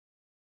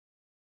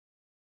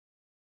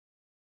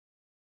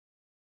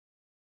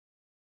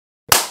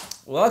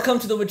Welcome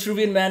to the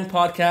Vitruvian Man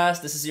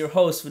Podcast. This is your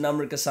host,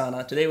 Vinamre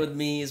Kasanaa. Today with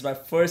me is my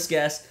first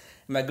guest,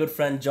 my good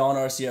friend, Jon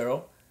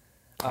Arciero.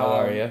 How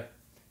are you?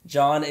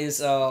 Jon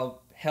is a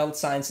health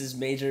sciences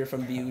major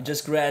from BU,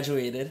 just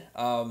graduated.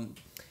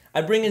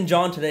 I bring in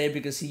Jon today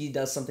because he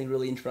does something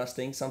really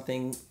interesting,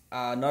 something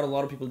not a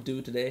lot of people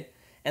do today,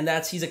 and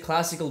he's a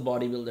classical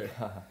bodybuilder.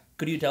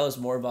 Could you tell us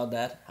more about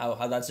that?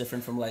 How that's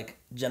different from like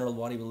general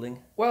bodybuilding?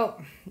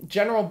 Well,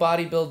 general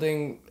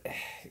bodybuilding,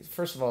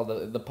 first of all,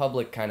 the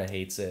public kind of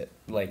hates it.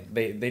 Like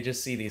they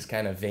just see these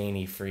kind of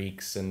veiny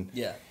freaks, and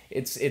yeah,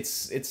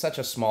 it's such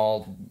a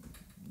small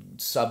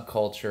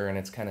subculture, and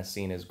it's kind of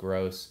seen as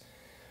gross.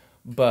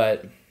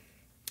 But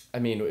I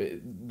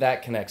mean,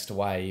 that connects to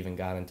why I even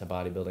got into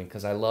bodybuilding,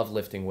 because I love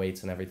lifting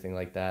weights and everything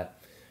like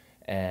that.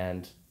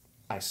 And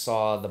I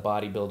saw the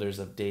bodybuilders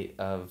of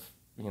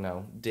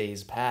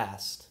days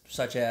past.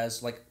 Such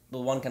as, like, the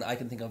one I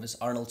can think of is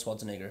Arnold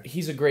Schwarzenegger.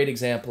 He's a great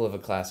example of a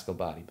classical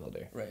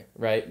bodybuilder.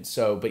 Right?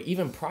 So, but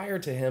even prior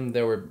to him,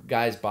 there were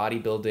guys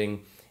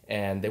bodybuilding,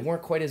 and they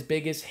weren't quite as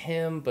big as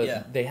him,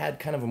 but they had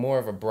kind of more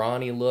of a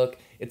brawny look.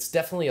 It's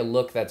definitely a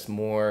look that's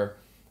more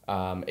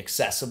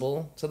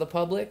accessible to the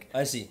public.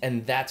 I see.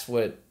 And that's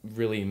what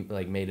really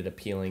made it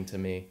appealing to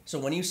me. So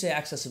when you say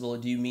accessible,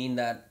 do you mean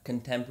that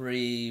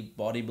contemporary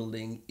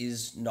bodybuilding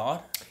is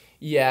not?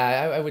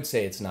 Yeah, I would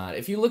say it's not.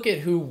 If you look at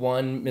who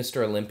won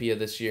Mr. Olympia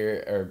this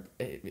year, or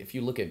if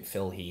you look at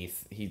Phil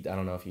Heath, I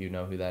don't know if you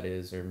know who that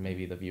is, or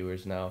maybe the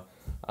viewers know,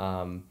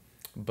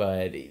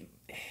 but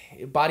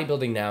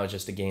bodybuilding now is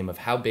just a game of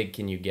how big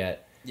can you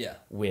get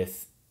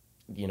with,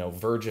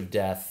 verge of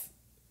death,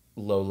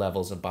 low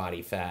levels of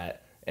body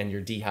fat, and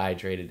you're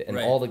dehydrated, and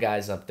all the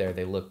guys up there,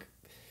 they look...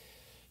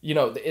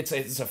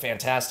 it's a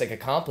fantastic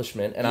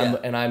accomplishment,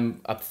 and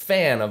I'm a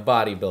fan of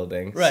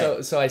bodybuilding,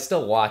 right? So I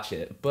still watch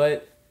it,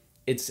 but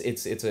it's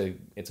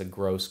a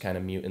gross kind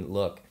of mutant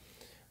look.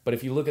 But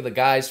if you look at the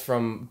guys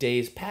from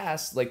days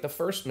past, like the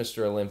first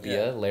Mr.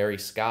 Olympia, Larry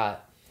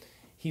Scott,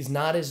 he's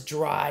not as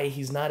dry,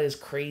 he's not as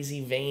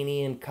crazy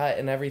veiny and cut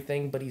and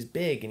everything, but he's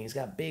big and he's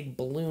got big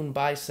balloon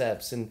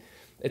biceps, and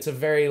it's a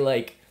very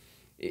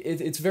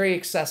it's very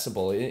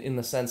accessible in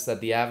the sense that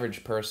the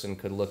average person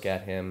could look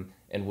at him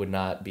and would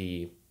not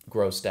be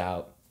grossed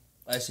out.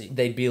 I see.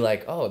 They'd be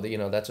like, oh,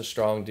 that's a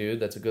strong dude,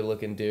 that's a good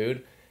looking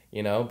dude.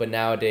 But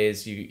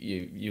nowadays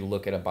you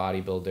look at a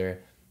bodybuilder,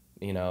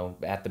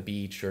 at the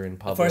beach or in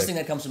public. The first thing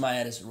that comes to my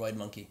head is roid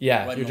monkey.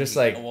 Yeah, roid you're just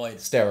monkey. like, Avoid.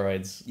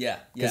 Steroids. Yeah.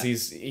 Because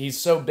he's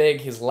so big,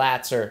 his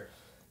lats are,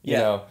 he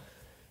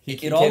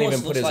can't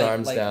even put his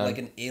arms down. Like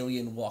an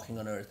alien walking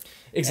on Earth.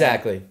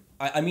 Exactly.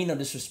 And I mean no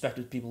disrespect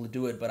to people who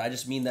do it, but I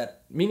just mean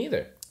that... Me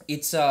neither.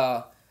 It's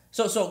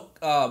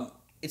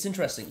it's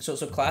interesting.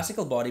 So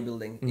classical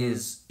bodybuilding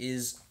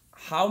is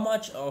how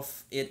much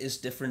of it is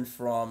different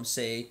from,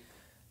 say,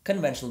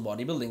 conventional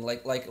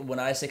bodybuilding. Like when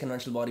I say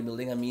conventional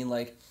bodybuilding, I mean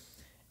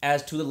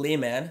as to the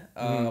layman,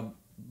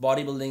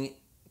 bodybuilding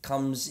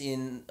comes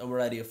in a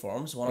variety of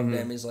forms. One of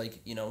them is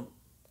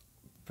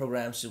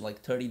programs to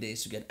 30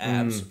 days to get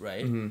abs,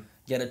 right?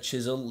 Get a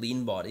chiseled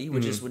lean body,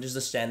 which is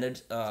the standard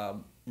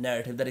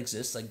narrative that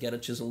exists. Like, get a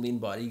chiseled lean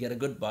body, get a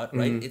good butt,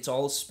 right? It's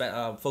all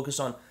focused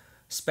on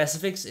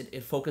specifics.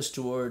 It focused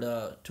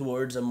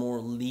towards a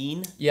more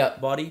lean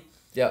body.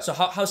 Yeah. So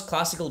how's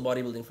classical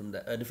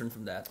bodybuilding different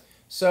from that?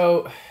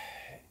 So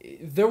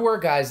there were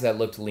guys that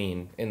looked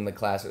lean in the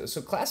class.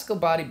 So classical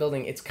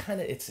bodybuilding, it's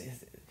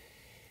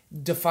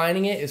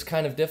defining it is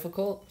kind of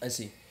difficult. I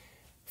see.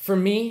 For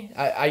me,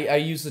 I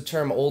use the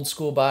term old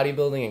school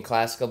bodybuilding and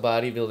classical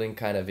bodybuilding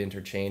kind of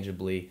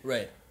interchangeably.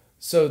 Right.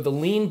 So the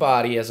lean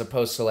body as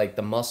opposed to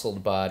the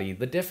muscled body,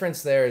 the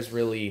difference there is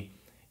really,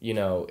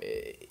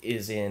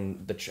 is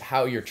in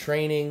how you're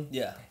training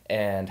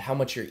and how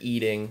much you're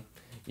eating.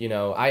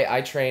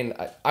 I train,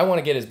 I want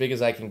to get as big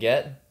as I can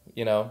get,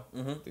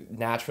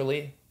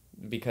 naturally,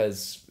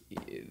 because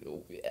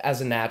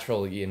as a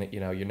natural,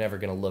 you're never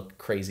going to look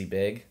crazy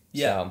big.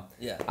 So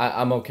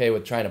I'm okay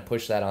with trying to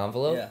push that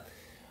envelope.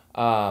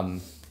 Yeah.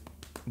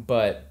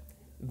 But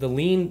the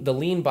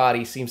lean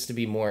body seems to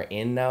be more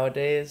in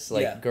nowadays.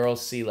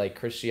 Girls see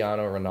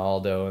Cristiano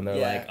Ronaldo and they're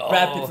like, oh.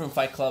 Brad Pitt from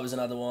Fight Club is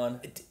another one.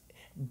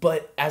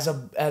 But as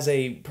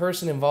a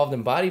person involved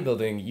in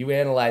bodybuilding, you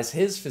analyze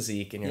his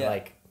physique and you're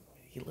like,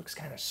 he looks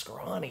kind of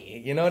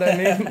scrawny. You know what I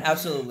mean?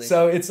 Absolutely.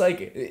 So it's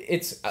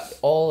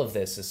all of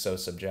this is so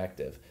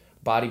subjective.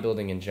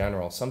 Bodybuilding in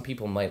general, some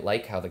people might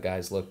like how the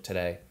guys look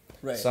today.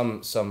 Right.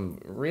 Some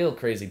real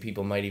crazy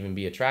people might even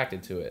be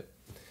attracted to it.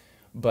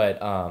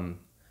 But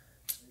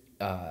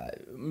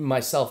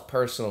myself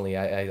personally,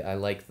 I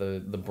like the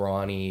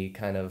brawny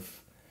kind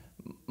of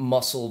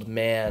muscled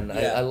man.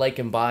 I like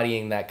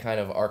embodying that kind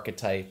of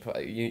archetype.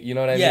 You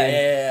know what I mean?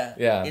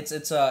 Yeah.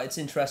 It's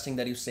interesting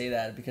that you say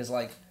that, because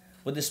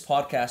with this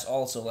podcast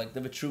also,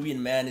 the Vitruvian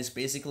Man is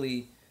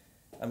basically,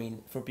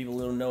 for people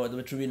who don't know it, the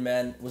Vitruvian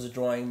Man was a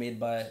drawing made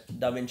by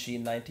Da Vinci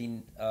in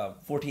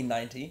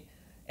 1490,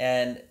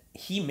 and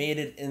he made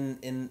it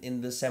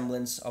in the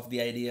semblance of the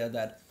idea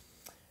that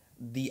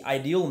the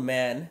ideal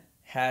man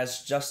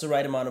has just the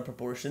right amount of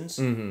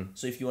proportions.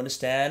 So if you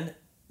understand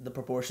the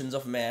proportions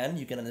of man,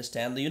 you can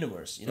understand the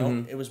universe. You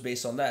know, it was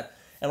based on that.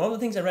 And one of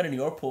the things I read in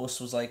your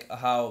post was like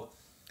how,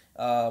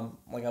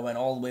 like I went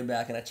all the way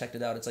back and I checked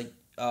it out. It's like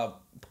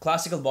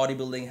classical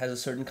bodybuilding has a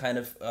certain kind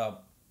of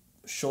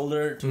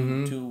shoulder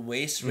to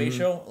waist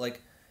ratio,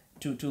 like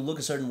to look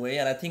a certain way.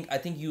 And I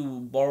think you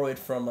borrow it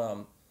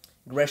from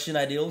Grecian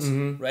ideals,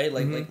 right?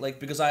 Like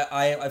because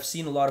I've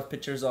seen a lot of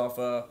pictures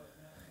of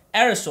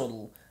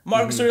Aristotle,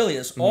 Marcus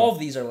Aurelius. All of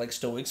these are like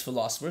Stoics,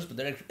 philosophers, but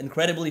they're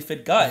incredibly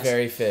fit guys.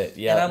 Very fit,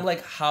 yeah. And I'm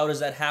like, how does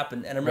that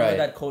happen? And I remember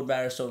that quote by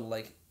Aristotle,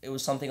 like it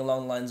was something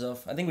along the lines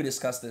of, I think we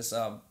discussed this.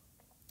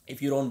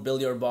 If you don't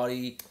build your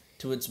body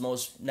to its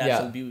most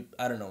natural beauty,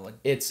 I don't know, like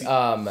it's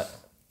oh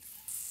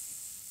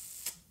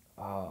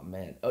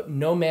man,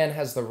 no man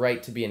has the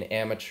right to be an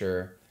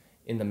amateur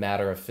in the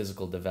matter of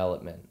physical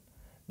development.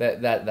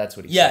 That's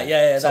what he said.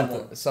 Yeah.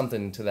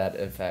 Something to that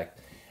effect.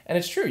 And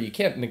it's true. You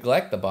can't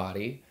neglect the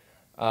body.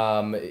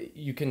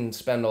 You can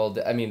spend all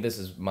day, I mean, this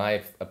is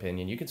my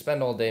opinion. You can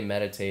spend all day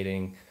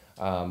meditating,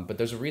 but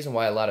there's a reason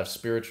why a lot of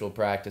spiritual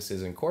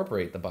practices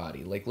incorporate the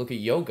body. Like look at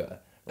yoga,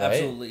 right?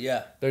 Absolutely,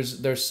 yeah.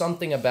 There's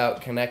something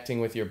about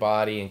connecting with your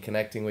body and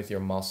connecting with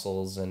your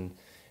muscles and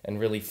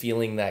really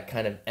feeling that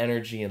kind of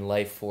energy and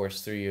life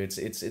force through you.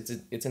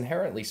 It's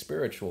inherently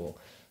spiritual.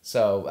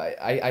 So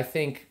I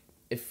think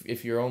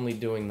if you're only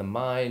doing the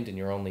mind and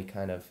you're only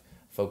kind of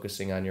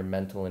focusing on your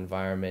mental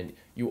environment,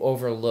 you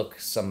overlook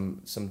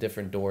some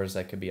different doors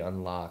that could be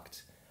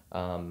unlocked,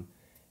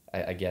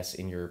 I guess,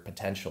 in your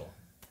potential.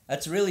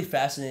 That's really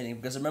fascinating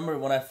because I remember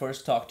when I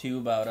first talked to you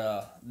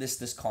about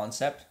this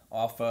concept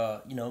of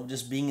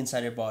just being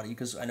inside your body,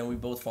 because I know we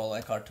both follow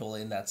Eckhart Tolle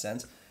in that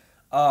sense.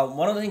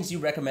 One of the things you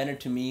recommended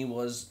to me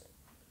was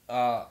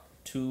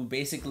to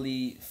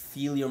basically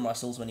feel your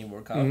muscles when you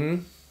work out,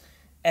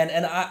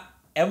 and I.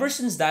 Ever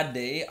since that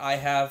day, I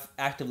have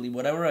actively,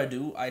 whatever I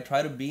do, I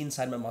try to be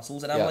inside my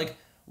muscles. And I'm like,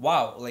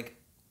 wow, like,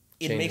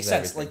 it Changes makes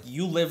sense. everything. Like,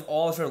 you live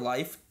all of your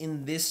life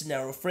in this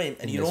narrow frame.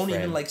 And you don't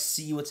even, like,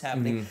 see what's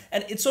happening.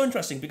 And it's so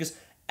interesting because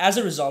as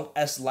a result,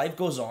 as life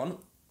goes on,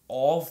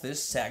 all of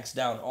this sags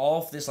down.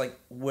 All of this, like,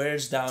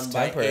 wears down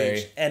by temporary.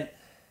 age. And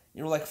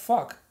you're like,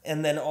 fuck.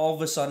 And then all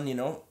of a sudden,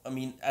 I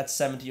mean, at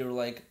 70, you're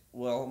like,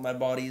 well, my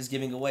body is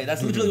giving away.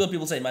 That's literally what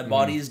people say. My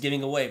body is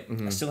giving away.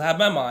 I still have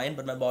my mind,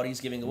 but my body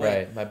is giving away.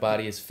 Right. My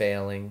body is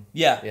failing.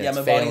 Yeah,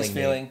 my body is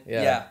failing. Me.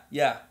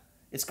 Yeah.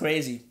 It's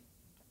crazy.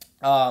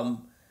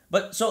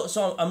 But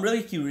so I'm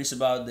really curious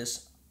about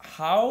this.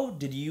 How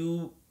did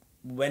you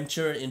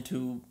venture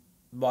into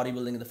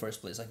bodybuilding in the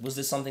first place? Like, was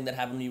this something that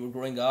happened when you were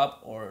growing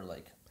up, or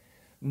like?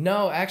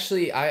 No,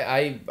 actually,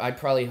 I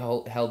probably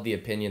held the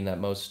opinion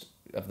that most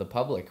of the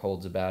public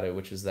holds about it,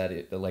 which is that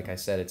it, like I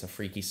said, it's a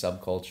freaky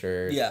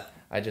subculture. Yeah.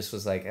 I just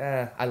was like,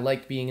 I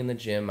like being in the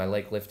gym, I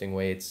like lifting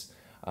weights,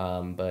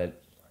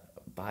 but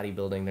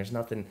bodybuilding, there's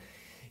nothing,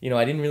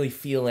 I didn't really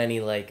feel any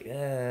like,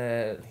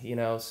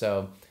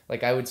 so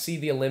like I would see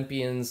the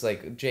Olympians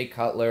like Jay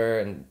Cutler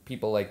and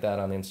people like that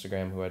on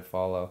Instagram who I'd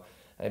follow.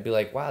 I'd be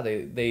like, wow,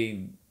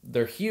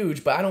 they're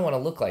huge, but I don't want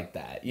to look like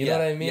that. You know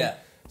what I mean? Yeah.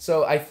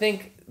 So I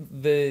think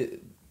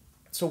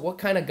so what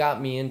kind of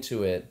got me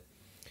into it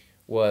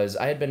was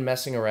I had been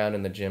messing around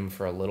in the gym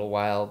for a little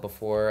while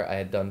before. I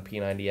had done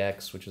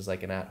P90X, which is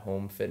like an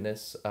at-home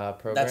fitness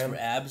program. That's for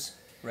abs,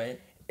 right?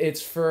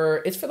 It's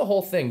for the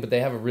whole thing, but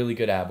they have a really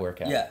good ab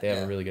workout. Yeah, they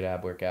have a really good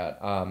ab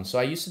workout. So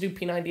I used to do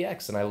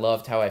P90X, and I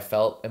loved how I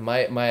felt. And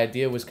my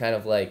idea was kind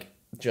of like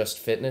just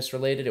fitness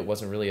related. It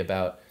wasn't really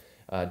about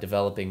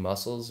developing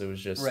muscles. It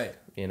was just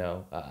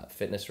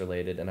fitness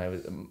related.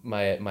 And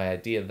my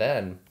idea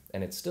then,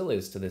 and it still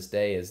is to this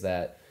day, is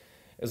that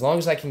as long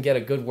as I can get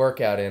a good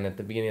workout in at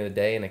the beginning of the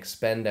day and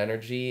expend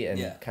energy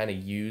and kind of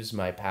use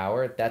my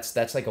power,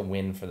 that's like a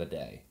win for the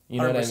day. You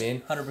know what I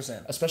mean?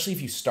 100%. Especially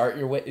if you start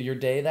your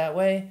day that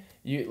way,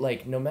 you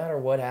like no matter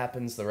what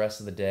happens the rest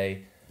of the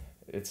day,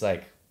 it's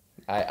like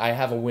I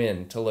have a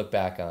win to look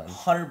back on.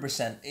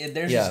 100%.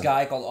 There's this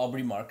guy called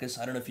Aubrey Marcus.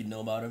 I don't know if you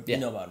know about him. Yeah.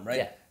 You know about him, right?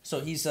 Yeah. So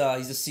he's the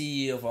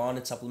CEO of On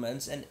It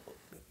Supplements, and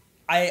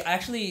I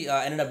actually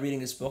ended up reading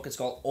this book. It's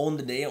called Own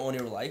the Day, Own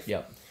Your Life.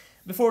 Yeah.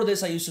 Before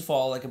this, I used to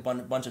follow like a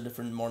bunch of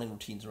different morning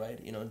routines, right?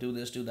 Do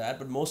this, do that,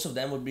 but most of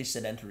them would be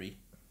sedentary.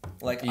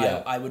 Like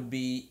I would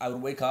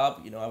wake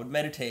up, I would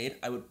meditate,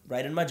 I would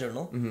write in my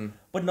journal,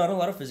 but not a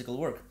lot of physical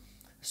work.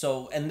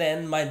 So, and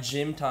then my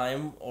gym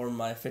time or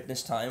my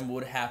fitness time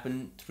would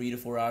happen 3 to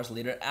 4 hours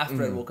later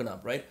after I'd woken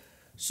up, right?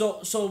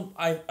 So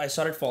I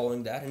started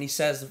following that, and he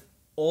says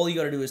all you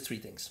gotta do is 3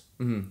 things: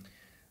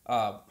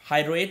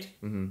 hydrate,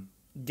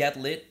 get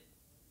lit,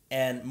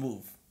 and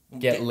move.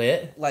 Get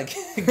lit? Like,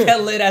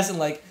 get lit as in,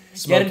 like,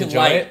 Smoke get into a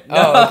joint? light.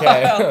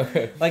 Oh,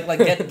 okay.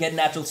 like get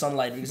natural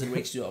sunlight because it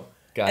wakes you up.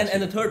 Gotcha.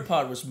 And the third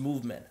part was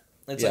movement.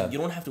 It's like, you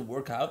don't have to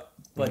work out,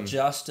 but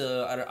just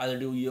either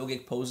do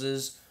yogic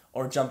poses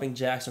or jumping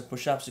jacks or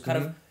push-ups to kind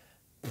of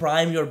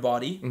prime your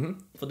body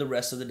for the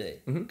rest of the day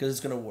because it's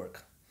going to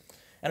work.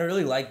 And I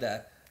really like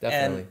that.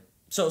 Definitely. And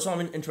so I'm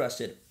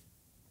interested.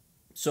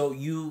 So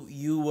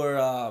you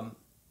were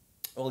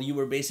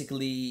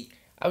basically...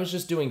 I was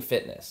just doing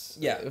fitness.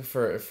 Yeah.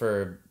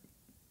 For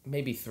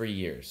maybe 3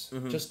 years,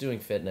 just doing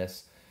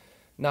fitness,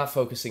 not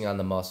focusing on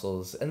the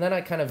muscles. And then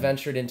I kind of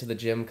ventured into the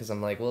gym because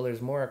I'm like, well,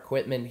 there's more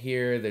equipment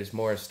here. There's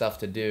more stuff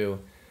to do.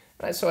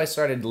 So I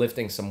started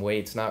lifting some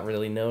weights, not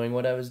really knowing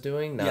what I was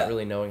doing, not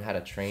really knowing how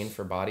to train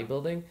for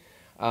bodybuilding.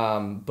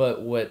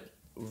 But what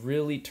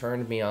really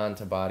turned me on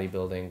to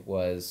bodybuilding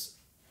was,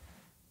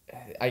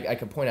 I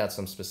could point out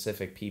some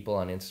specific people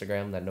on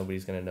Instagram that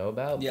nobody's going to know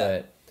about,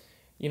 but,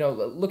 you know,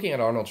 looking at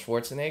Arnold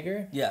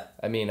Schwarzenegger,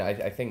 I mean,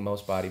 I think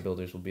most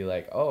bodybuilders will be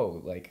like,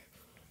 oh, like,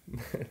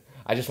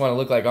 I just want to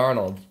look like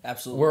Arnold.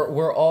 Absolutely.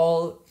 We're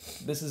all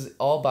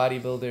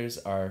bodybuilders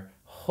are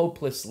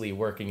hopelessly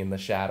working in the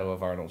shadow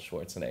of Arnold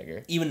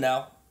Schwarzenegger. Even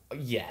now?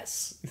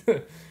 Yes.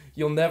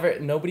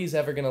 Nobody's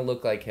ever going to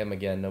look like him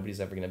again. Nobody's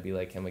ever going to be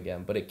like him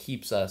again. But it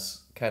keeps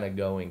us kind of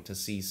going to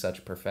see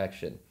such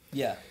perfection.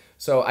 Yeah.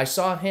 So I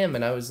saw him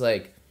and I was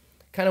like,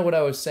 kind of what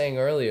I was saying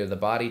earlier, the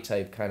body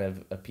type kind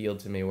of appealed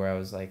to me where I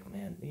was like,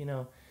 man, you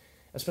know,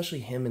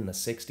 especially him in the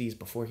 60s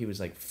before he was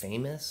like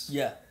famous.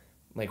 Yeah.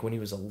 Like when he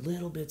was a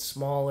little bit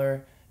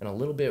smaller and a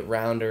little bit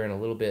rounder and a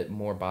little bit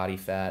more body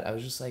fat, I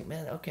was just like,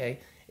 man, okay,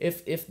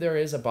 if there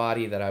is a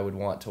body that I would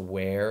want to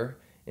wear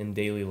in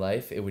daily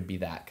life, it would be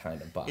that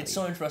kind of body. It's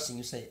so interesting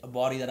you say a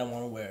body that I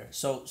want to wear.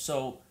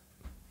 So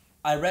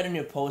I read in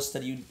your post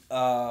that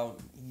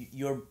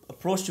your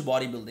approach to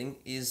bodybuilding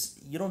is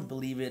you don't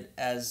believe it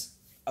as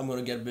I'm going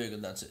to get big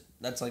and that's it.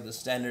 That's like the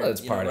standard. Well,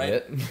 that's part of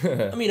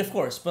it. I mean, of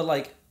course, but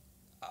like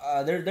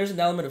there's an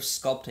element of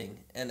sculpting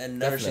and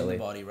nourishing the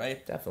body,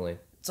 right? Definitely.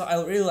 So I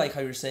really like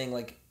how you're saying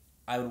like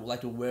I would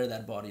like to wear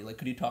that body. Like,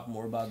 could you talk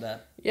more about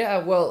that? Yeah,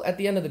 well, at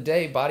the end of the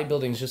day,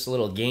 bodybuilding is just a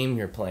little game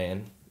you're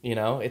playing. You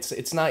know,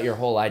 it's not your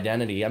whole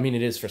identity. I mean,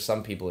 it is for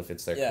some people if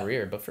it's their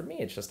career, but for me,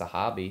 it's just a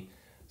hobby.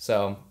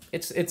 So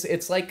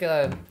it's like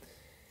the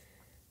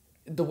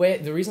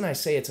reason I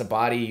say it's a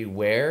body you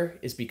wear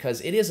is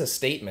because it is a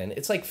statement.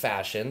 It's like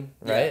fashion,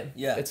 right?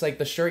 Yeah. It's like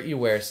the shirt you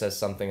wear says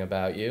something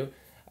about you.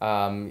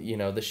 You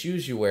know, the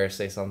shoes you wear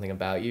say something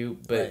about you,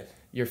 but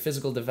your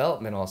physical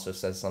development also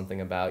says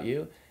something about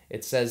you.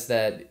 It says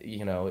that,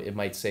 you know, it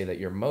might say that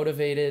you're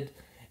motivated.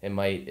 It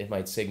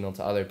might signal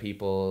to other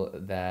people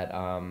that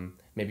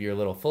maybe you're a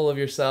little full of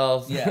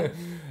yourself. Yeah.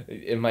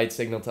 It might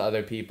signal to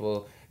other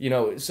people, you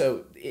know,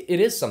 so it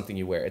is something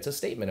you wear. It's a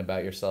statement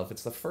about yourself.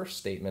 It's the first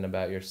statement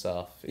about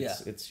yourself.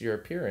 It's your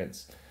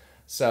appearance.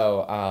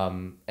 So,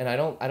 and I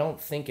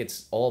don't think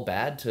it's all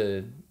bad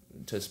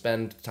to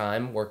spend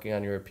time working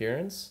on your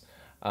appearance,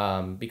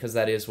 because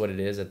that is what it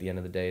is at the end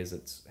of the day, is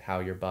it's how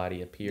your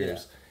body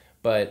appears. Yeah.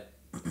 But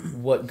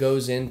what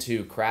goes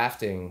into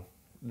crafting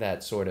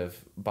that sort of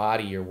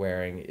body you're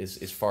wearing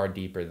is far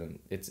deeper than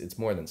it's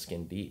more than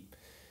skin deep.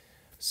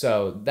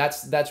 So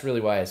that's really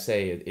why I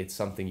say it's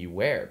something you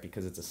wear,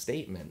 because it's a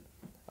statement.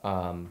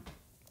 And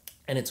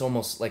it's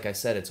almost, like I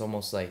said, it's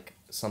almost like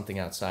something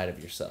outside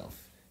of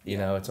yourself. You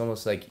know, it's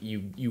almost like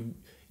you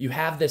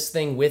have this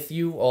thing with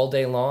you all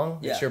day long.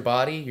 It's your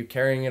body. You're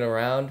carrying it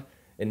around.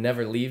 It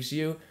never leaves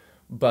you,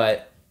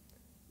 but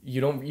you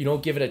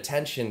don't give it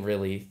attention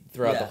really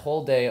throughout the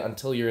whole day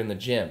until you're in the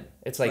gym.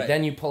 It's like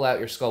then you pull out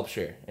your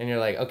sculpture and you're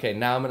like, okay,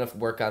 now I'm gonna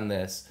work on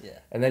this. Yeah.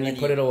 And then you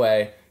put it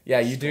away. Yeah,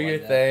 you do your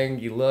thing.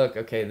 You look,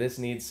 okay, this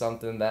needs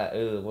something. That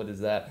what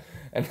is that?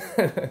 And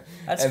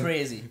that's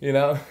crazy. You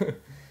know.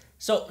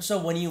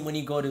 So when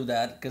you go do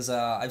that, because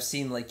I've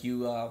seen like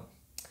you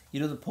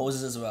do the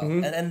poses as well,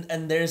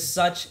 and there's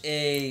such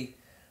a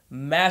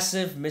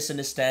massive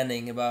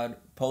misunderstanding about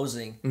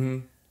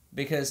posing,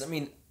 because I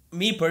mean,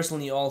 me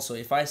personally also,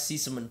 if I see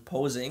someone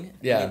posing,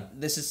 I mean,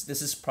 this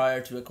is prior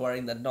to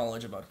acquiring that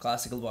knowledge about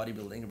classical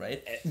bodybuilding,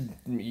 right?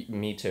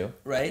 Me too.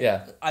 Right?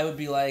 Yeah. I would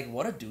be like,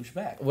 what a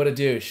douchebag. What a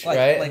douche, like,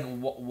 right? Like,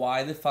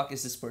 why the fuck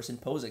is this person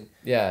posing?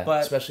 Yeah,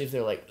 but especially if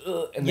they're like,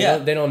 ugh, and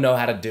they don't know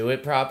how to do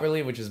it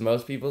properly, which is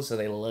most people, so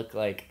they look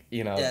like,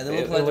 you know,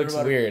 they look it looks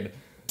weird.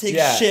 Take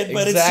shit,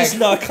 but it's just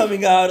not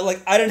coming out.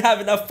 Like, I didn't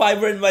have enough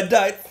fiber in my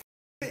diet.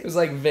 There's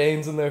like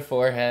veins in their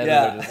forehead.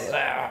 Yeah. And they're just,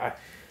 ah.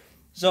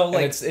 So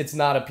like, and it's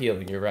not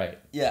appealing. You're right.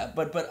 Yeah,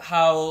 but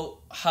how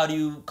do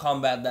you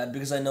combat that?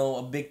 Because I know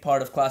a big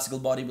part of classical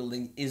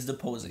bodybuilding is the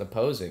posing. The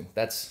posing.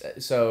 That's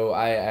so.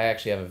 I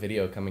actually have a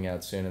video coming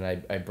out soon,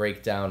 and I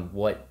break down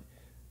what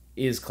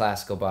is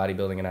classical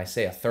bodybuilding, and I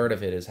say a third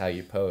of it is how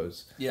you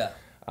pose. Yeah.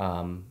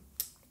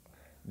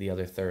 The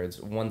other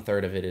one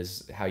third of it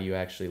is how you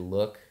actually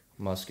look,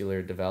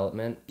 muscular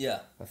development. Yeah.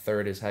 A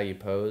third is how you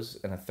pose,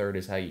 and a third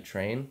is how you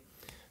train.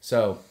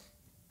 So,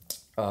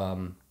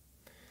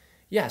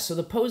 yeah, so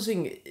the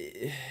posing,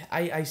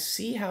 I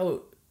see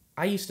how,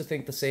 I used to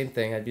think the same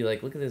thing. I'd be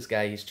like, look at this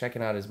guy, he's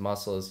checking out his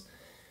muscles.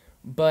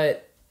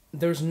 But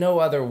there's no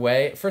other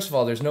way. First of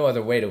all, there's no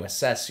other way to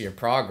assess your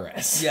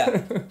progress.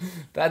 Yeah.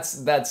 That's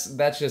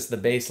just the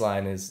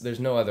baseline, is there's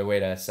no other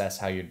way to assess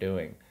how you're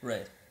doing.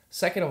 Right.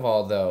 Second of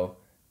all, though,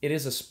 it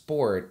is a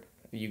sport.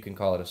 You can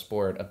call it a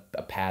sport.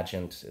 A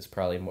pageant is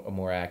probably a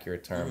more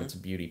accurate term. It's a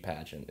beauty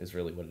pageant is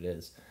really what it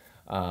is.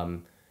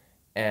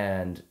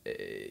 And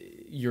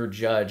you're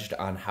judged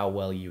on how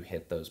well you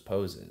hit those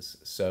poses.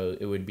 So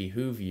it would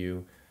behoove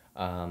you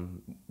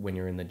when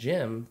you're in the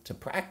gym to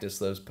practice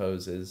those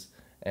poses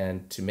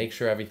and to make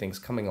sure everything's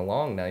coming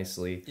along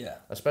nicely. Yeah.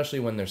 Especially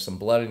when there's some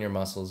blood in your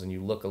muscles and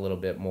you look a little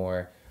bit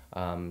more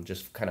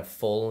just kind of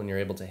full and you're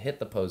able to hit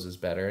the poses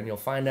better. And you'll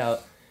find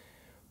out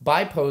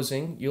by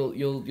posing,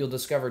 you'll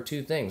discover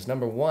two things.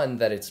 Number one,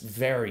 that it's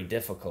very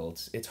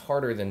difficult. It's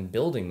harder than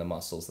building the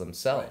muscles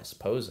themselves,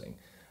 posing.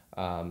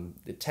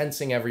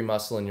 Tensing every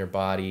muscle in your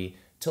body,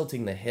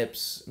 tilting the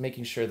hips,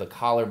 making sure the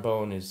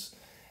collarbone is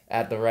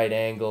at the right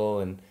angle,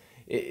 and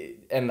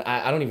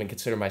I don't even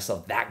consider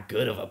myself that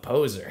good of a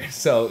poser.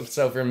 So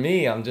for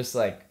me, I'm just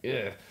like,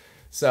 ugh.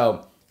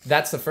 So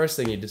that's the first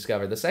thing you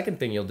discover. The second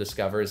thing you'll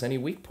discover is any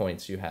weak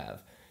points you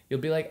have.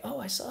 You'll be like, oh,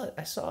 I saw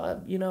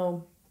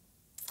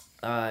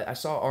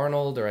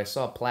Arnold or I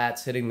saw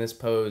Platz hitting this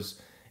pose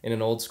in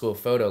an old school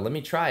photo. Let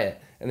me try it.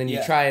 And then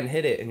you try and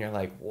hit it, and you're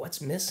like, what's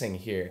missing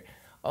here?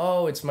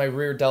 Oh, it's my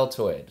rear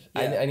deltoid.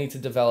 Yeah. I need to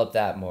develop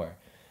that more.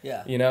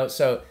 Yeah.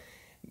 So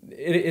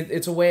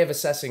it's a way of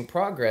assessing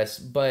progress,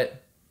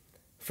 but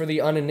for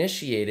the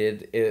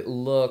uninitiated, it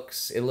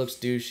looks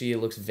douchey, it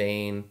looks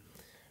vain.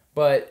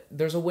 But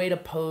there's a way to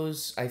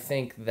pose, I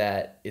think,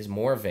 that is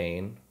more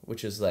vain,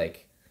 which is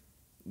like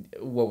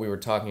what we were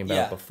talking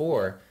about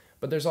before.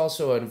 But there's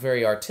also a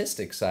very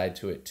artistic side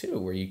to it too,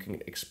 where you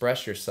can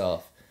express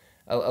yourself.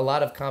 A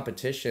lot of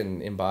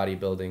competition in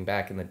bodybuilding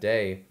back in the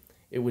day,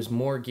 it was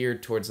more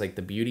geared towards like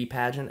the beauty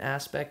pageant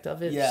aspect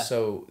of it. Yeah.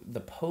 So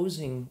the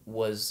posing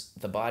was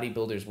the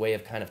bodybuilder's way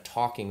of kind of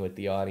talking with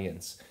the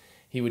audience.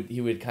 He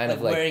would kind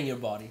of like wearing your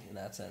body in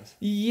that sense.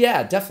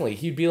 Yeah, definitely.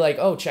 He'd be like,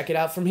 "Oh, check it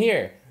out from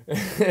here,"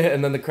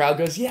 and then the crowd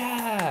goes,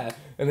 "Yeah,"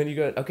 and then you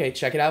go, "Okay,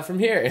 check it out from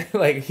here."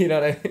 Like, you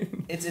know what I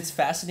mean? It's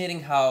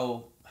fascinating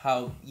how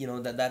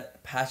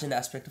that pageant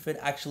aspect of it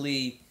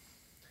actually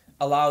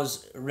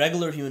allows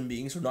regular human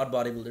beings who are not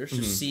bodybuilders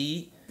to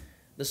see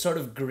the sort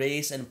of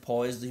grace and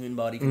poise the human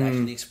body can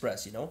actually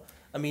express,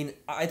 I mean,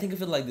 I think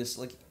of it like this.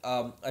 Like,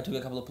 I took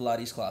a couple of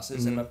Pilates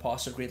classes and my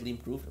posture greatly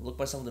improved. I looked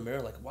myself in the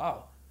mirror like,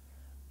 wow,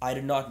 I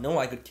did not know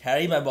I could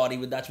carry my body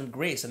with that much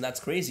grace, and that's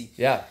crazy.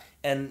 Yeah.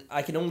 And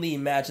I can only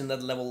imagine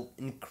that level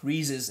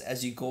increases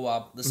as you go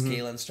up the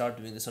scale and start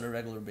doing this on a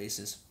regular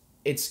basis.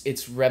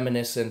 It's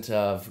reminiscent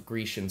of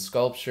Grecian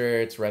sculpture.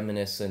 It's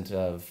reminiscent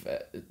of,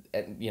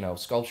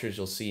 sculptures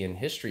you'll see in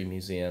history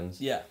museums.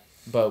 Yeah.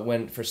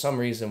 But for some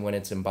reason, when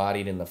it's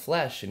embodied in the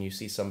flesh and you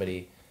see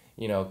somebody,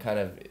 kind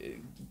of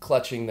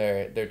clutching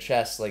their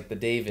chest like the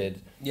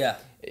David. Yeah.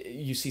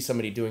 You see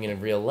somebody doing it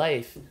in real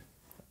life.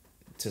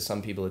 To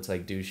some people, it's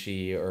like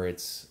douchey or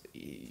it's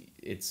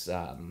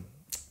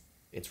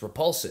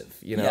repulsive,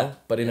 Yeah.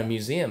 But in a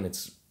museum,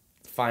 it's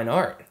fine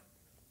art.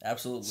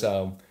 Absolutely.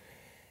 So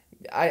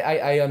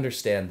I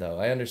understand, though.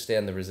 I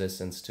understand the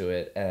resistance to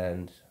it,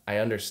 and I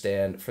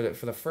understand for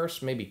the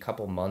first maybe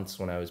couple months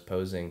when I was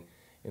posing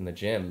in the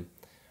gym,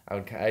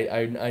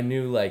 I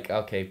knew like,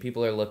 okay,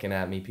 people are looking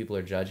at me, people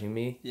are judging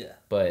me. Yeah.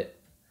 But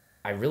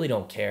I really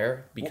don't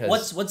care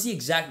because what's the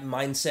exact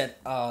mindset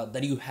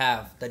that you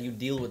have that you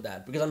deal with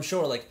that? Because I'm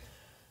sure like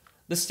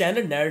the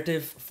standard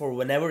narrative for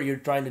whenever you're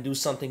trying to do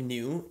something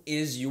new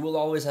is you will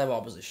always have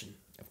opposition.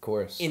 Of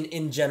course.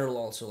 In general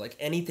also, like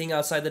anything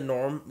outside the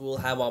norm will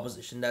have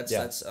opposition. That's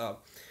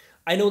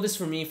I know this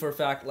for me for a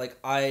fact. Like,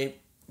 I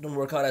don't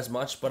work out as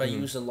much, but I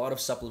use a lot of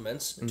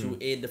supplements to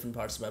aid different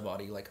parts of my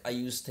body. Like, I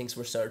use things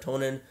for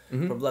serotonin,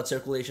 for blood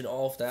circulation,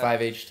 all of that.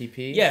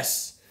 5-HTP.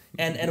 Yes.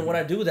 And when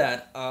I do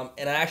that,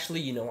 and I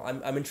actually,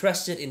 I'm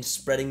interested in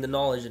spreading the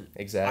knowledge, and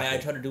Exactly. I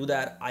try to do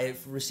that. I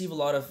receive a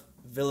lot of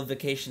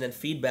vilification and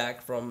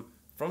feedback from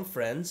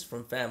friends,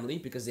 from family,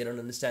 because they don't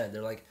understand.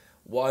 They're like,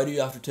 why do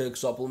you have to take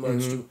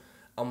supplements to...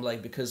 I'm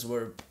like, because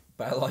we're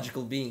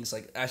biological beings.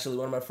 Like, actually,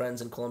 one of my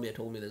friends in Colombia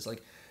told me this.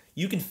 Like,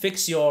 you can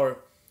fix your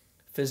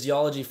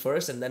physiology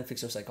first and then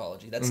fix your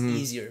psychology. That's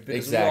easier,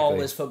 because we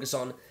always focus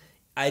on,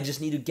 I just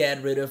need to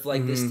get rid of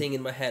like this thing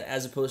in my head,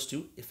 as opposed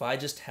to if I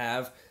just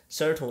have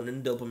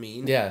serotonin,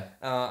 dopamine,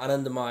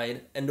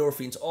 anandamide,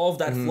 endorphins, all of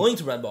that flowing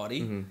through my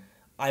body,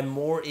 I'm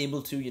more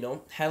able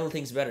to, handle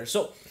things better.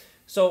 So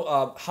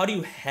how do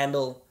you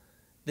handle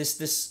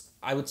this,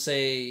 I would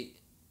say,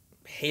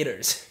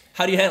 haters?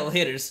 How do you handle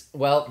haters?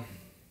 Well,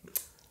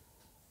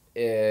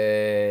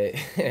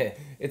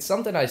 it's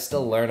something I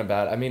still learn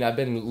about. I mean, I've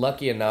been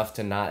lucky enough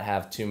to not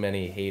have too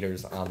many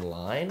haters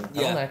online.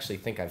 Yeah. I don't actually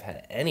think I've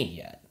had any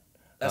yet.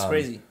 That's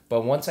crazy.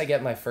 But once I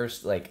get my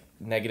first like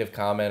negative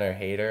comment or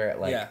hater,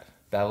 like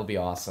that will be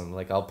awesome.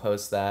 Like, I'll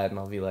post that and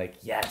I'll be like,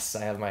 yes,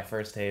 I have my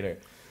first hater.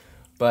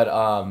 But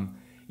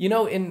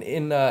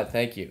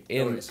thank you.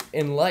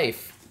 In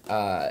life,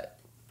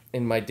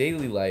 in my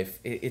daily life,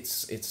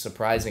 it's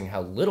surprising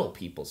how little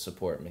people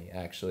support me,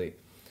 actually.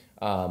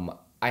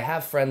 I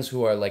have friends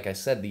who are, like I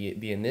said,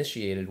 the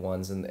initiated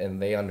ones,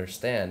 and they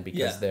understand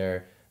because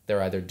they're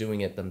either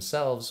doing it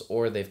themselves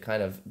or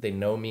they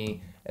know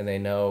me and they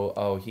know,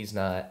 oh, he's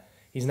not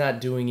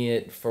doing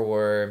it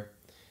for,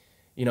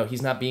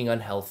 he's not being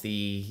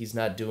unhealthy. He's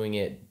not doing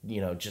it,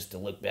 just to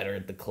look better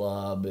at the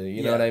club.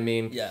 You know what I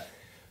mean? Yeah.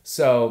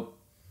 So,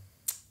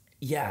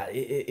 yeah,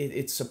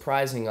 it's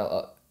surprising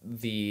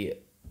the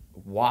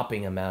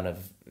whopping amount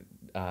of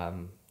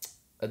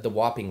the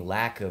whopping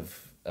lack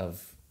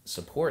of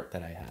support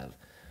that I have.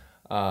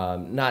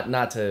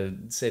 Not to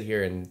sit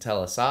here and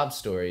tell a sob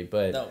story,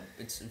 but no,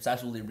 it's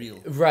absolutely real.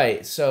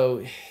 Right.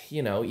 So,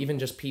 even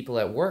just people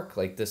at work,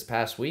 like this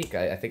past week,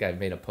 I think I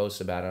made a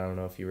post about it. I don't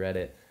know if you read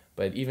it,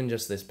 but even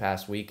just this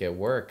past week at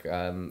work,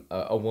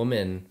 a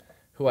woman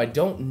who I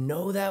don't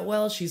know that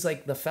well, she's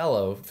like the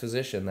fellow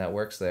physician that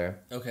works there.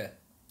 Okay.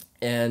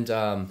 And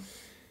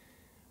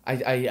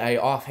I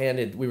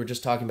offhanded, we were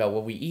just talking about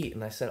what we eat,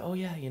 and I said, oh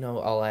yeah,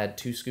 I'll add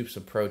 2 scoops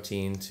of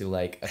protein to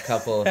like a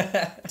couple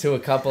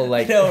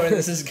like, I know where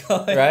this is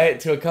going. Right?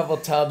 To a couple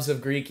tubs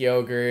of Greek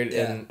yogurt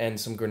and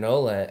some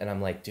granola, and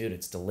I'm like, dude,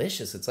 it's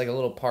delicious. It's like a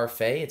little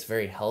parfait. It's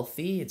very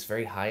healthy. It's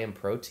very high in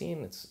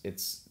protein.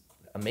 It's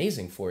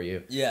amazing for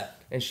you. Yeah.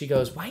 And she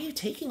goes, why are you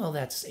taking all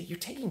that? You're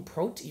taking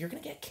protein. You're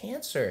going to get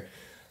cancer.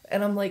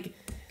 And I'm like,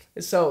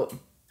 so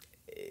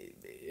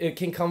it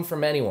can come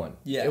from anyone.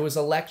 Yeah. It was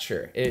a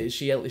lecture.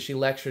 She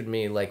lectured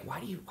me like, why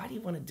do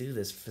you want to do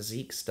this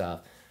physique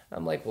stuff?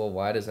 I'm like, well,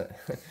 why does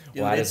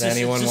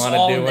anyone want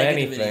to do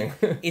anything?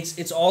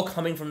 It's all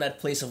coming from that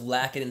place of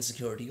lack and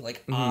insecurity.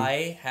 Like,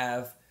 I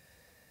have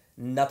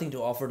nothing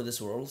to offer to this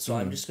world, so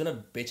I'm just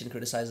gonna bitch and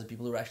criticize the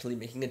people who are actually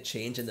making a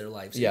change in their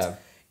lives. Yeah.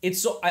 It's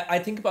so I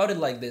think about it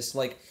like this,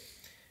 like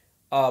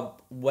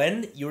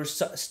when you're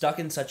stuck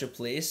in such a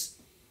place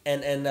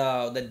and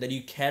that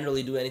you can't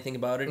really do anything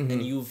about it,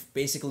 and you've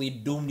basically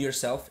doomed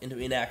yourself into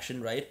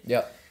inaction, right?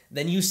 Yeah.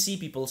 Then you see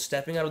people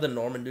stepping out of the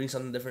norm and doing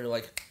something different. You're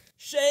like,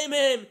 shame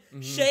him,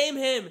 shame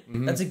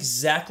him. That's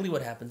exactly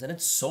what happens, and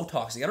it's so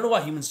toxic. I don't know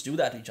why humans do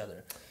that to each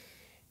other.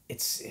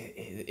 It's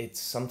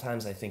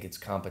sometimes I think it's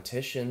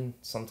competition.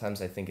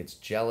 Sometimes I think it's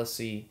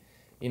jealousy,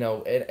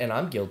 and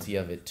I'm guilty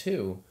of it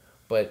too.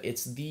 But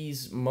it's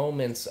these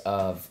moments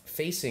of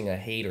facing a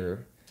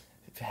hater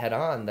head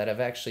on that have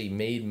actually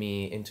made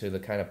me into the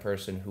kind of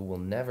person who will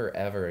never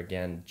ever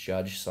again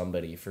judge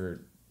somebody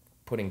for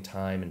putting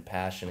time and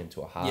passion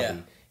into a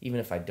hobby, even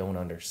if I don't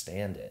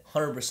understand it.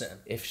 100%.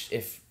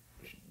 If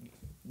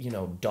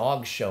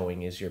dog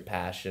showing is your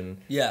passion,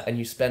 and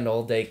you spend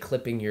all day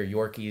clipping your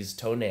Yorkie's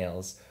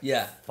toenails,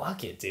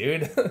 fuck it,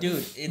 dude.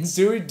 Dude, it's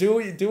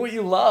do what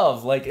you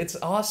love. Like, it's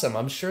awesome.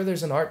 I'm sure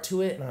there's an art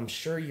to it, and I'm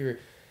sure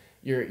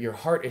your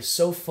heart is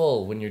so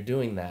full when you're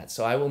doing that.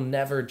 So I will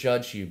never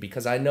judge you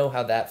because I know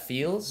how that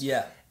feels.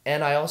 Yeah.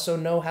 And I also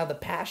know how the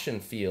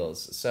passion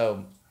feels.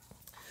 So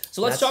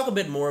let's talk a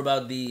bit more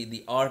about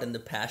the art and the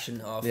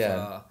passion of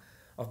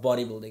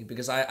bodybuilding,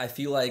 because I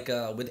feel like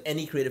with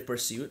any creative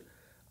pursuit,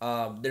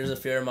 there's a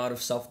fair amount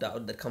of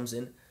self-doubt that comes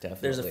in.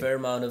 Definitely. There's a fair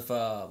amount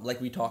of, like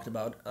we talked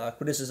about,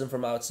 criticism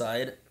from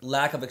outside,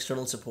 lack of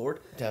external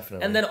support.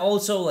 Definitely. And then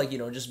also, like,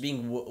 just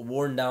being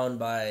worn down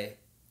by,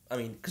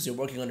 because you're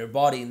working on your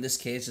body, in this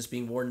case, just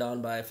being worn down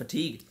by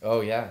fatigue.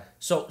 Oh, yeah.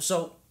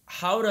 So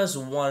how does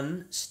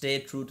one stay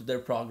true to their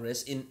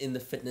progress in the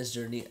fitness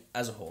journey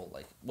as a whole?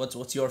 Like,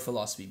 what's your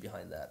philosophy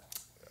behind that?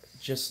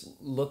 Just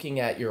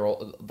looking at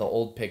the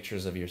old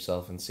pictures of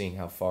yourself and seeing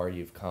how far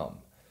you've come.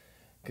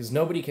 Because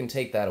nobody can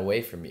take that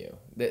away from you.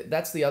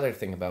 That's the other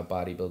thing about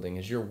bodybuilding,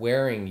 is you're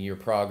wearing your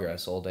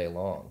progress all day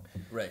long.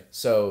 Right.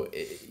 So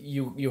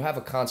you have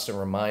a constant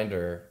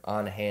reminder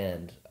on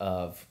hand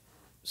of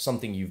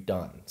something you've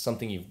done,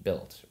 something you've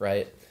built,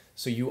 right?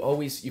 So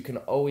you can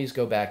always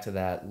go back to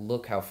that.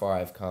 Look how far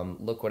I've come.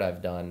 Look what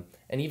I've done.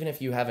 And even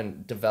if you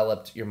haven't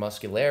developed your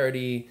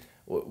muscularity,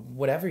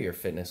 whatever your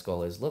fitness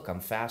goal is, look,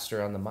 I'm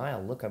faster on the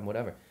mile. Look, I'm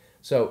whatever.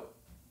 So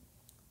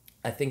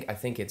I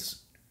think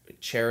it's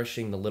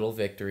cherishing the little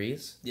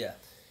victories. Yeah.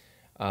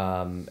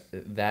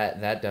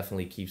 That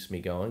definitely keeps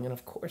me going. And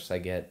of course I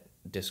get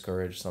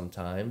discouraged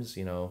sometimes.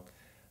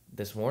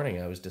 This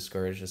morning I was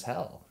discouraged as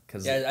hell.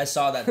 I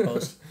saw that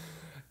post.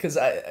 Because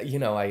I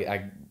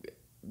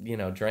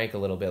drank a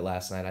little bit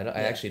last night.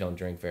 I actually don't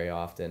drink very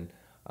often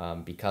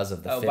because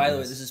of the fitness. By the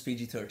way, this is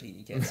PG-13.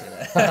 You can't say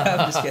that.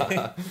 I'm just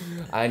kidding.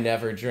 I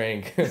never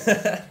drink.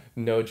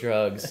 No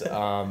drugs.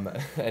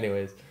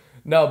 Anyways.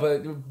 No,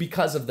 but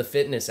because of the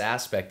fitness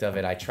aspect of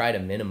it, I try to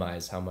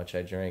minimize how much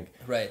I drink.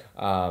 Right.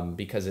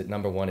 Because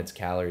number one, it's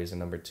calories, and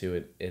number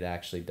two, it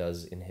actually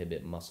does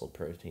inhibit muscle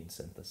protein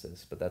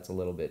synthesis. But that's a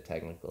little bit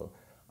technical.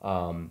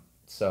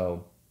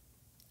 So,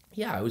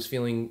 yeah, I was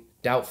feeling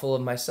doubtful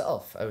of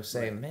myself. I was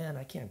saying, man,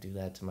 I can't do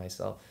that to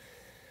myself.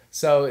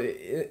 So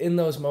in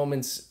those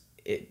moments,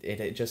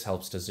 it just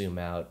helps to zoom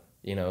out.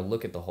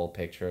 Look at the whole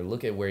picture.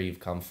 Look at where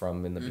you've come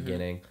from in the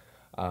beginning.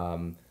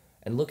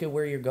 And look at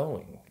where you're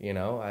going.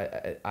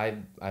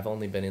 I've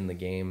only been in the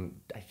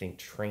game, I think,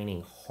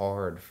 training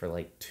hard for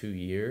like 2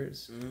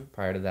 years.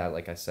 Prior to that,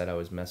 like I said, I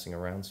was messing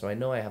around. So I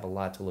know I have a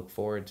lot to look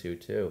forward to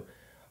too.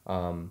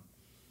 So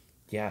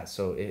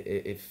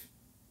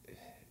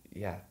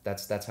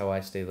that's how I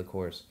stay the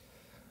course.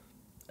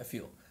 I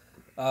feel.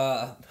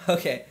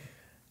 Okay.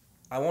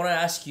 I want to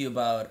ask you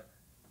about,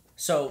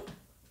 so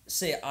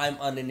say I'm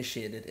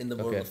uninitiated in the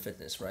world of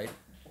fitness, right?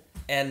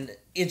 And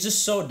it's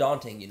just so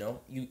daunting,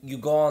 You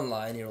go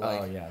online, you're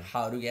like,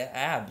 how to get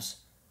abs,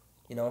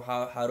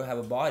 how to have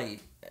a body.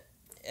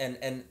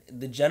 and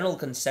the general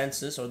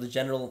consensus or the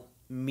general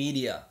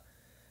media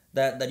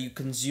that you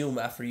consume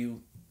after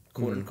you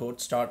quote unquote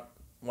start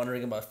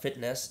wondering about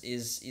fitness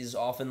is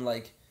often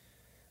like,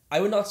 I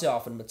would not say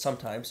often, but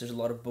sometimes there's a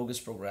lot of bogus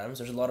programs.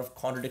 There's a lot of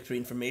contradictory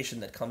information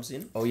that comes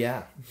in. Oh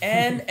yeah.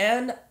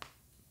 and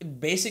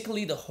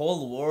basically the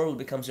whole world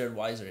becomes your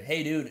advisor.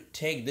 Hey dude,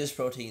 take this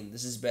protein.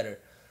 This is better.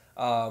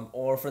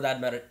 Or for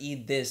that matter,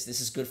 eat this. This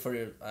is good for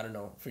your, I don't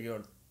know, for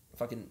your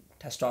fucking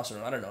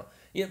testosterone. I don't know.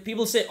 You know,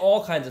 people say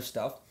all kinds of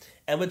stuff.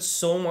 And with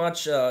so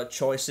much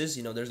choices,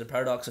 you know, there's a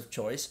paradox of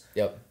choice.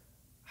 Yep.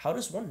 How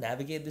does one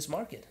navigate this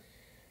market?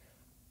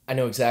 I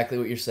know exactly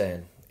what you're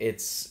saying.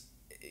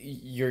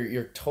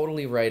 You're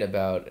totally right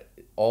about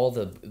all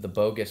the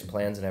bogus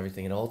plans and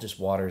everything. It all just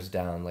waters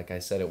down. Like I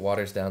said, it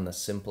waters down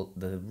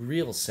the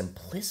real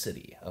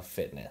simplicity of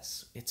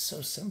fitness. It's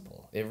so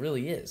simple. It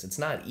really is. It's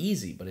not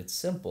easy, but it's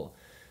simple.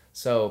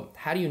 So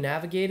how do you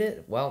navigate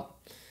it? Well,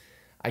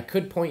 I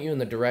could point you in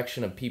the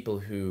direction of people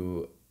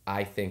who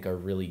I think are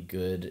really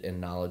good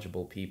and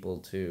knowledgeable people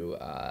to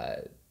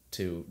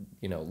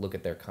look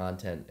at their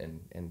content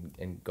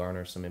and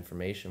garner some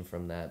information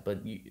from that. But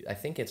I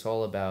think it's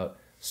all about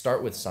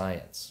start with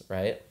science,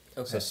 right?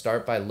 Okay. So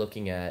start by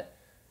looking at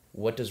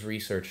what does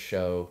research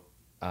show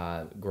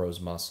grows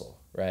muscle,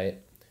 right?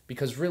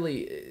 Because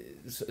really,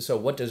 so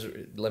what does,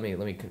 let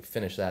me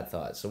finish that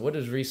thought. So what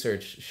does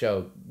research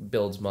show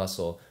builds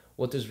muscle?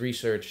 What does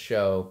research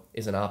show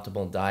is an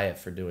optimal diet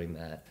for doing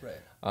that?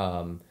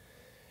 Right.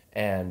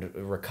 And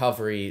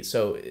recovery.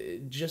 So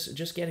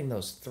just getting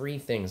those three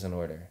things in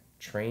order: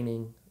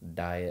 training,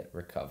 diet,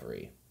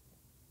 recovery.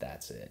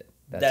 That's it.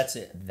 That's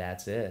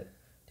it.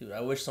 Dude,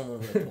 I wish someone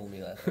would have told me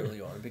that early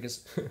on,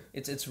 because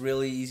it's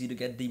really easy to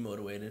get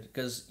demotivated,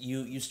 because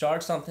you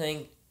start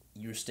something,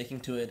 you're sticking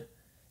to it,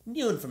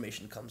 new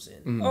information comes in.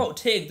 Mm-hmm. Oh,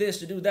 take this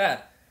to do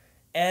that,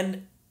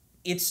 and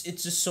it's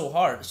just so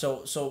hard.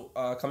 So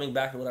coming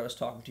back to what I was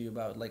talking to you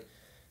about, like,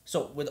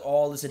 so with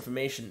all this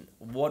information,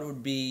 what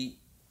would be,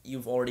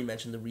 you've already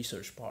mentioned the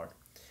research part.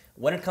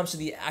 When it comes to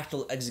the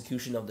actual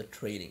execution of the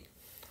training,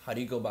 how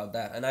do you go about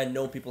that? And I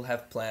know people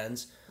have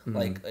plans,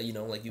 like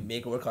like you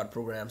make workout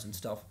programs and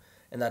stuff,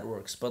 and that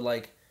works. But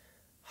like,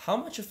 how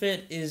much of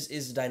it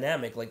is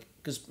dynamic? Like,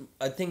 because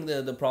I think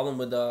the problem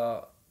with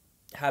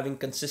having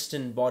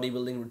consistent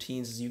bodybuilding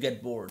routines is you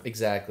get bored.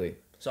 Exactly.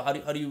 So how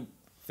do you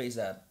face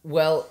that?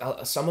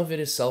 Well, some of it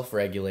is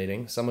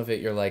self-regulating. Some of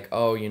it you're like,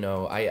 oh, I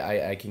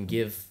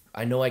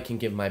know I can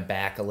give my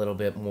back a little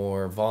bit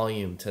more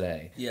volume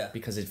today. Yeah.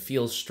 Because it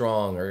feels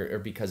strong, or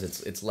because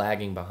it's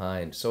lagging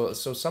behind. So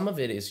some of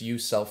it is you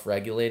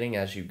self-regulating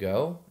as you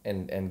go,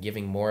 and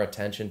giving more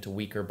attention to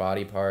weaker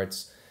body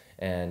parts,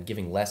 and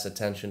giving less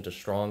attention to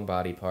strong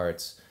body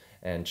parts,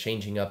 and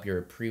changing up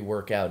your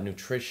pre-workout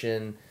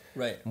nutrition.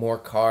 Right. More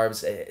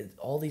carbs,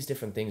 all these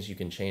different things you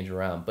can change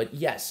around. But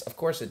yes, of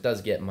course it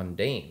does get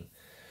mundane.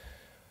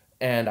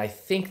 And I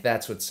think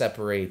that's what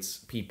separates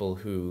people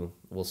who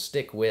will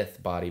stick with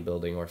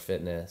bodybuilding or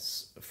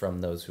fitness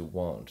from those who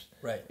won't.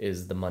 Right.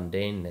 Is the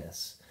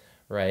mundaneness,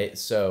 right?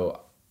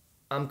 So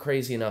I'm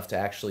crazy enough to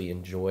actually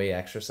enjoy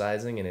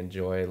exercising and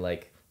enjoy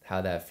like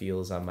how that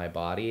feels on my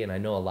body. And I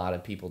know a lot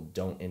of people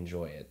don't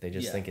enjoy it. They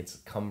just think it's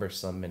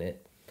cumbersome, and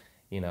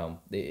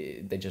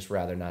they just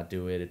rather not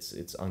do it.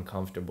 It's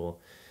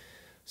uncomfortable.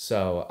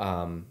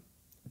 So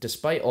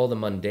despite all the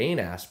mundane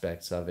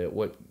aspects of it,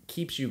 what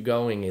keeps you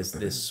going is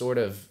this sort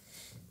of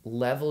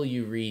level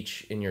you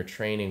reach in your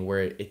training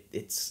where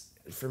it's,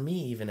 for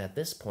me, even at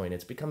this point,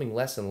 it's becoming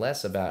less and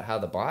less about how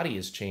the body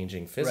is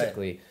changing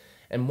physically, right,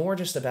 and more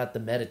just about the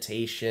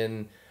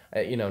meditation,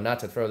 not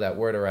to throw that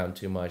word around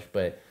too much,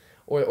 but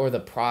or the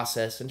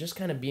process, and just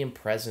kind of being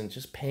present,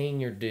 just paying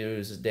your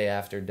dues day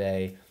after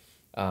day.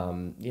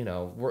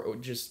 We're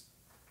just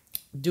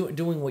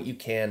doing what you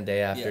can day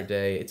after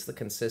day. It's the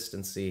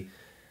consistency.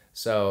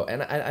 So,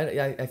 and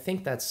I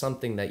think that's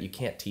something that you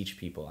can't teach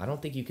people. I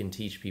don't think you can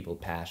teach people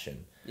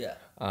passion. Yeah.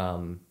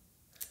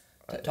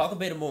 Talk a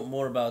bit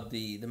more about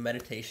the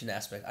meditation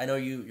aspect. I know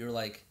you're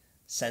like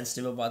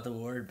sensitive about the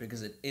word,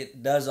 because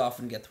it does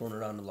often get thrown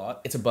around a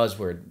lot. It's a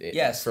buzzword.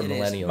 Yes, for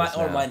millennials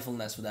or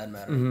mindfulness, for that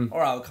matter,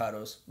 or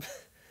avocados.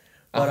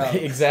 But,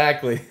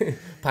 exactly.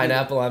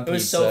 Pineapple on pizza. It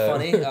was so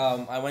funny.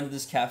 I went to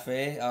this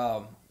cafe,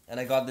 and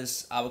I got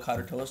this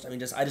avocado toast. I mean,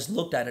 I just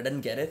looked at it,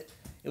 didn't get it.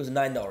 It was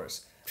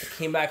 $9. I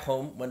came back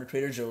home, went to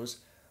Trader Joe's,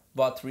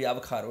 bought 3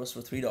 avocados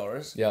for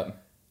 $3.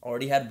 Yep.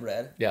 Already had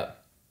bread.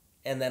 Yep.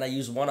 And then I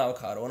used 1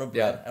 avocado on a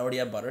bread. Yep. I already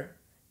had butter.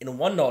 In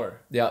 $1,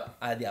 yep,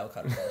 I had the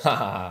avocado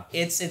toast.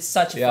 It's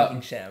such a fucking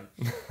sham.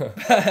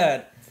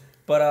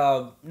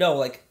 But no,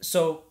 like,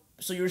 so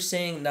you're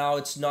saying now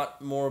it's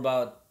not more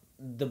about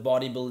the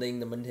bodybuilding,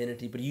 the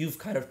mundanity, but you've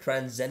kind of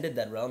transcended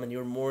that realm, and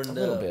you're more in a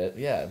little bit,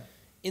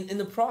 in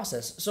the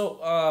process.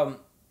 So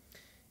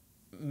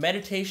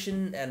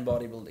meditation and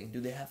bodybuilding, do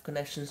they have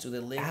connections? Do they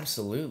link?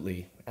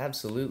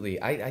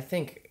 Absolutely. I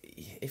think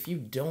if you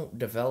don't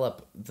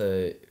develop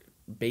the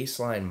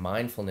baseline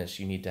mindfulness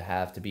you need to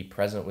have to be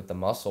present with the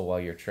muscle while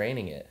you're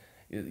training it,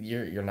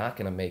 you're not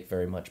going to make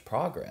very much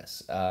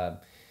progress.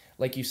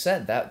 like you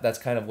said, that's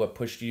kind of what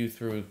pushed you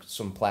through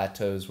some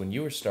plateaus when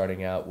you were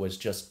starting out, was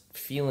just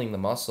feeling the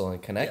muscle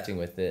and connecting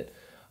with it.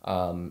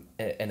 And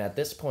at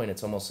this point,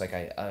 it's almost like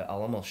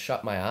I'll almost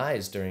shut my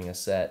eyes during a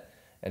set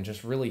and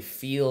just really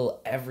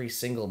feel every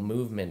single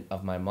movement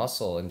of my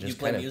muscle and just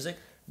kind of music?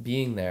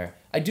 Being there.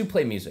 I do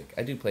play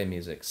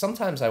music.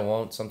 Sometimes I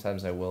won't,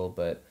 sometimes I will,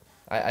 but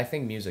I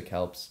think music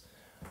helps.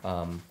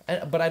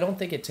 But I don't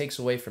think it takes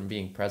away from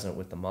being present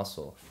with the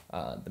muscle,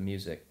 the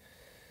music.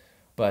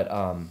 But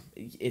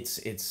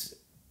it's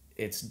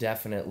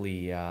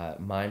definitely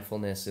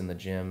mindfulness in the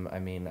gym. I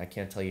mean, I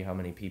can't tell you how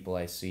many people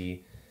I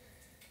see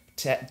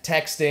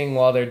texting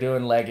while they're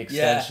doing leg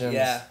extensions.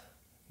 Yeah.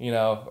 You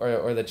know,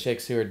 or the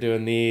chicks who are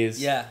doing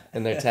these. Yeah.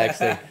 And they're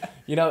texting.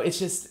 You know, it's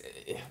just,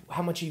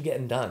 how much are you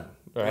getting done,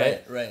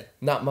 right? Right.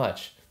 Not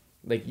much.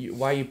 Like,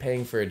 why are you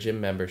paying for a gym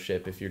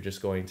membership if you're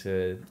just going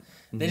to...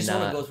 They just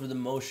want to go through the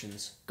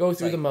motions. Go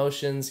through the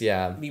motions,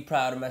 yeah. Be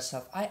proud of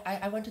myself.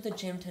 I went to the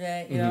gym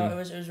today. You know, it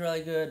was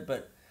really good.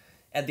 But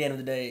at the end of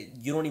the day,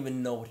 you don't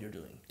even know what you're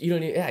doing. You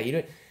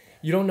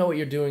don't know what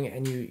you're doing,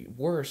 and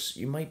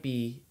you might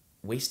be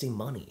wasting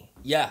money.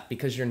 Yeah.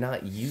 Because you're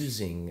not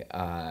using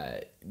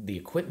the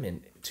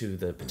equipment to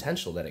the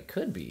potential that it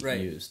could be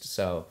used.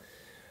 So,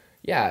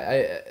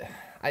 yeah,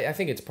 I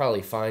think it's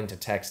probably fine to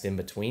text in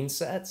between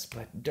sets,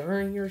 but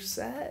during your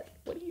set,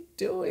 what are you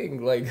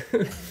doing? Like,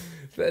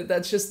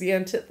 that's just the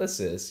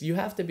antithesis. You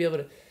have to be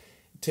able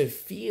to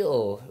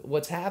feel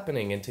what's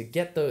happening and to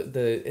get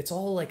the it's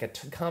all like a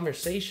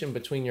conversation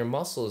between your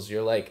muscles.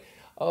 You're like,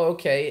 oh,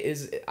 okay,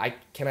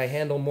 can I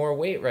handle more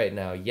weight right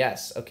now?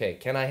 Yes. Okay.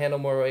 Can I handle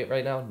more weight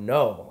right now?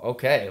 No.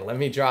 Okay. Let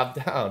me drop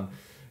down.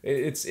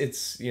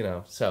 It's you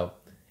know, so,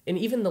 and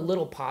even the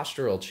little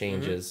postural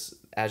changes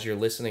as you're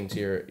listening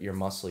to your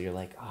muscle, you're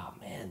like, oh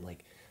man,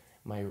 like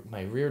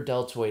my rear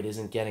deltoid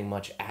isn't getting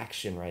much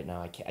action right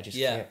now. I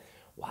can't.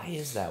 Why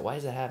is that? Why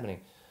is that happening?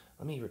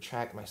 Let me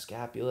retract my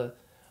scapula.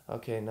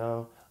 Okay,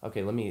 no.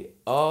 Okay,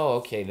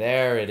 okay,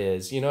 there it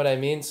is. You know what I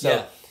mean?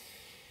 So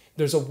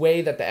there's a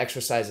way that the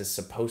exercise is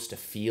supposed to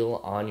feel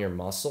on your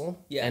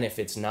muscle. Yeah. And if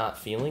it's not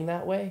feeling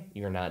that way,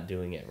 you're not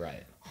doing it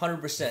right.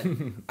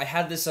 100%. I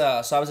had this,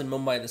 so I was in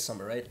Mumbai this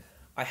summer, right?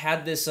 I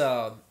had this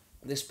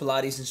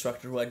Pilates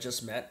instructor who I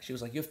just met. She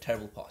was like, you have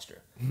terrible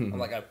posture. I'm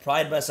like, I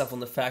pride myself on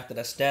the fact that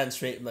I stand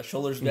straight with my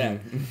shoulders back.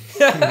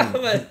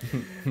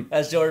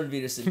 That's Jordan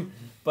Peterson.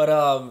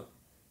 But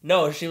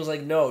no, she was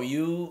like, no,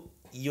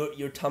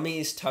 your tummy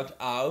is tucked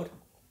out.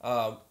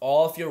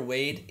 All of your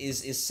weight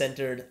is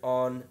centered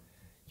on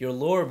your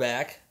lower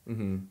back. I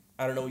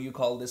don't know what you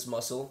call this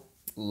muscle.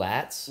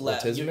 Lats?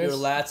 Your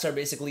lats are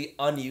basically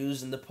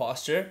unused in the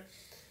posture.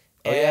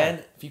 Oh, and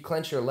yeah. If you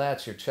clench your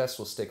lats, your chest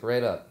will stick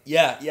right up.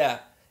 Yeah.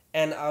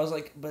 And I was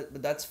like,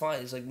 but that's fine.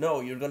 He's like, no,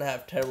 you're going to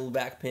have terrible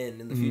back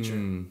pain in the future.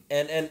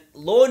 And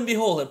lo and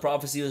behold, the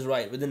prophecy was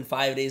right. Within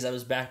 5 days, I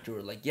was back to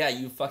her. Like, yeah,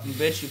 you fucking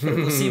bitch. You put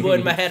a placebo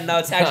in my head, and now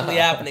it's actually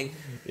happening.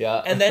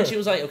 Yeah. And then she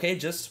was like, okay,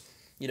 just,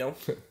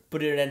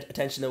 put your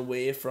attention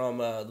away from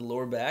the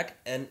lower back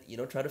and,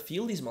 try to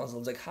feel these muscles. I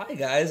was like, hi,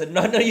 guys. I did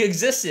not know you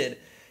existed.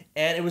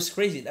 And it was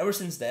crazy. And ever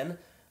since then,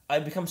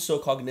 I've become so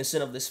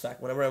cognizant of this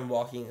fact. Whenever I'm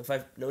walking, if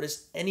I've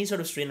noticed any sort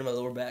of strain in my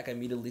lower back, I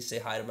immediately say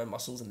hi to my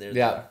muscles, and there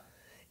they are.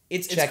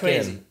 It's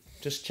crazy.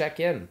 Just check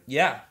in.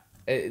 Yeah.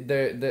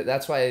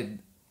 That's why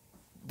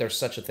there's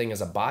such a thing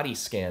as a body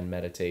scan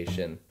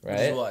meditation, right?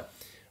 Which is what?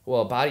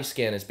 Well, a body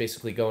scan is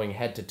basically going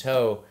head to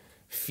toe,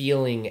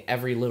 feeling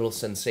every little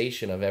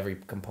sensation of every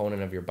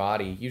component of your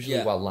body,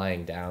 usually while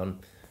lying down.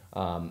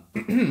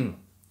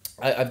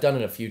 I've done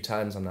it a few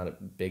times. I'm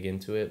not big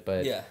into it,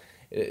 but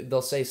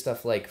they'll say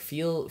stuff like,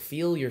 feel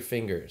your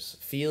fingers,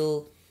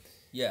 feel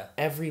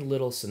every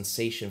little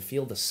sensation,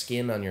 feel the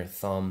skin on your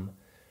thumb,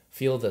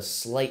 feel the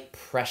slight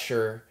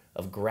pressure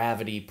of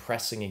gravity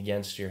pressing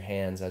against your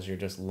hands as you're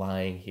just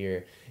lying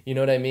here. You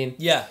know what I mean?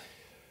 Yeah.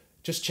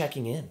 Just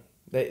checking in.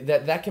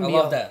 That can I be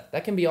love that.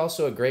 That can be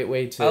also a great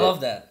way to... I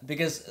love that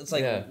because it's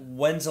like,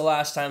 when's the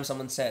last time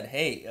someone said,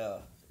 hey,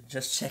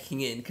 just checking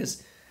in?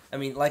 Because, I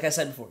mean, like I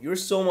said before, you're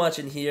so much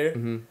in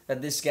here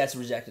that this gets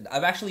rejected.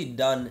 I've actually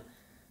done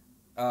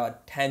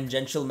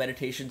tangential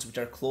meditations which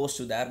are close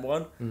to that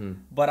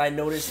one, but I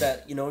noticed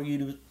that,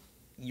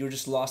 you're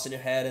just lost in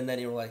your head, and then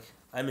you're like,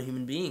 I'm a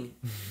human being.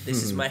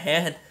 This is my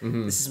hand.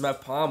 This is my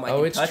palm. I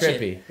can touch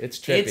trippy. it. It's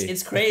trippy.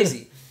 It's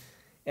crazy.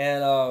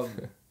 And,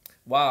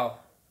 wow.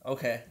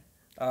 Okay.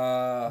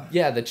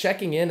 The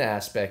checking in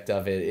aspect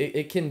of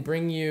it can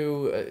bring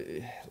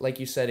you,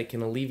 like you said, it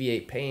can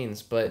alleviate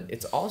pains, but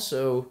it's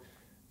also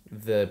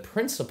the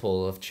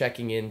principle of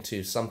checking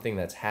into something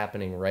that's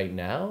happening right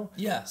now.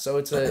 Yeah. So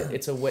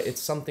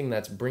it's something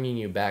that's bringing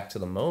you back to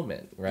the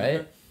moment,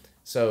 right?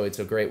 So it's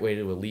a great way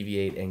to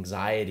alleviate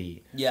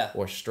anxiety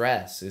or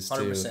stress is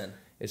 100%.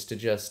 Is to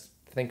just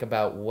think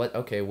about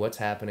what's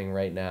happening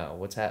right now.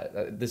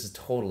 This is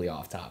totally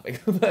off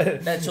topic.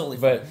 But, that's totally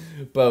fine.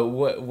 But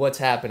what's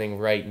happening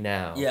right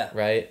now? Yeah.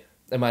 Right?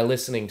 Am I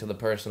listening to the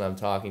person I'm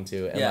talking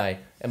to?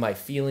 Am I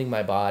feeling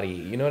my body?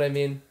 You know what I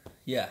mean?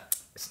 Yeah.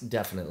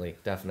 Definitely.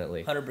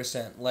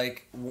 100%.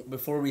 Like,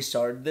 before we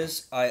started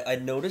this, I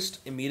noticed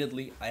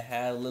immediately I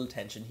had a little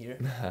tension here.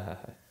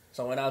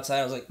 So I went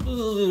outside, I was like,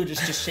 ooh,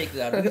 just shake it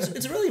out. Because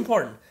it's really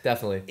important.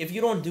 Definitely. If you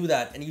don't do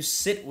that and you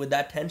sit with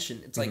that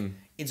tension, it's like,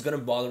 it's going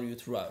to bother you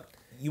throughout.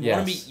 You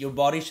want to be, your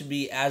body should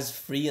be as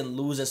free and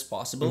loose as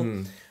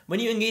possible when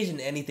you engage in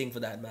anything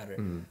for that matter.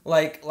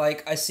 Like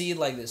I see it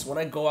like this. When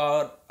I go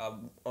out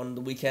on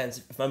the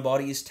weekends, if my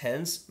body is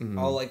tense,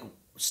 I'll like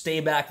stay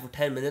back for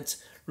 10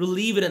 minutes,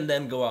 relieve it, and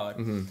then go out.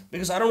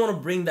 Because I don't want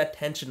to bring that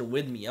tension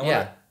with me. I want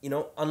to, you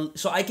know,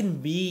 so I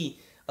can be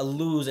a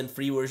loose and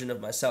free version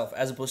of myself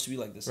as opposed to be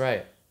like this.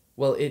 Right.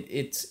 Well,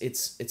 it's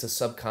a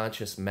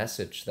subconscious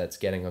message that's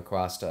getting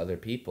across to other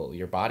people,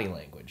 your body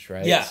language,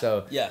 right? Yeah.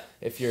 So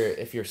if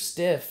you're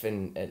stiff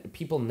and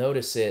people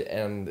notice it,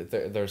 and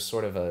there's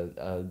sort of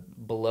a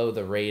below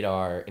the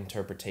radar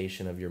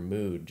interpretation of your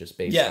mood just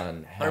based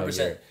on how 100%.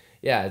 you're.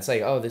 Yeah, it's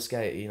like, oh, this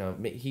guy, you know,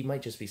 he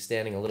might just be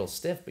standing a little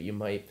stiff, but you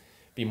might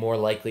be more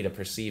likely to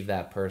perceive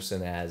that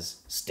person as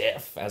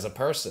stiff as a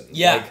person.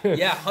 Yeah, like,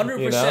 100%.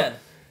 You know?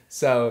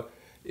 So.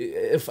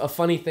 If a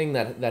funny thing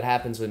that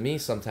happens with me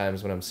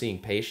sometimes when I'm seeing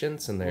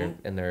patients and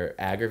they're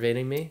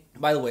aggravating me.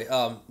 By the way,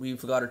 we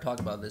forgot to talk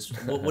about this.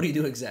 What do you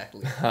do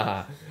exactly?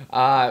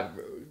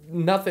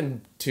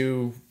 Nothing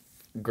too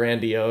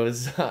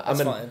grandiose.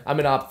 I'm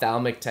an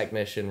ophthalmic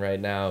technician right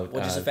now.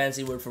 Which is a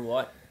fancy word for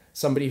what?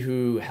 Somebody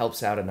who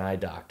helps out an eye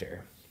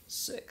doctor.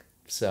 Sick.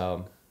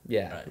 So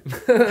yeah.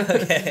 Right.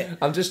 Okay.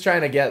 I'm just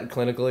trying to get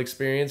clinical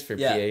experience for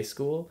PA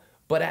school,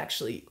 but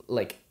actually,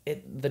 like,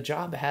 the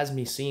job has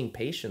me seeing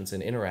patients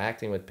and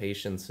interacting with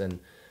patients and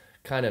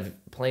kind of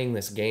playing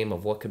this game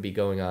of what could be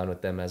going on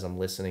with them as I'm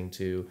listening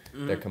to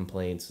their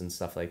complaints and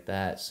stuff like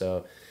that.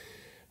 So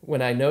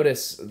when I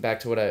notice, back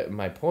to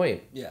my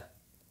point,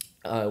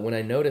 when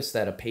I notice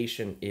that a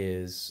patient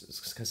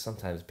is, because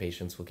sometimes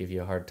patients will give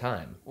you a hard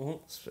time,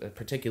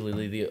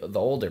 particularly the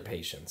older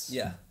patients.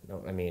 Yeah.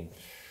 I mean,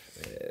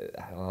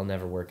 I'll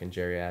never work in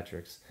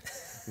geriatrics,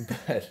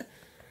 but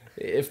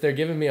if they're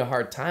giving me a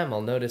hard time,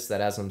 I'll notice that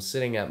as I'm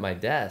sitting at my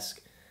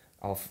desk,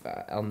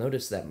 I'll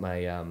notice that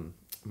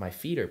my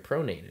feet are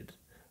pronated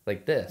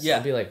like this.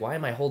 I'll be like, why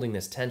am I holding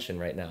this tension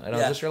right now? And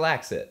I'll just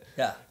relax it.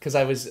 Yeah. Because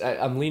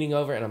I'm leaning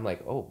over and I'm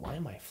like, oh, why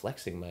am I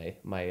flexing my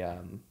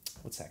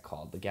what's that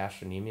called? The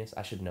gastrocnemius?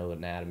 I should know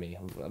anatomy.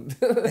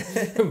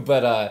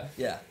 But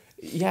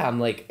yeah, I'm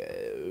like,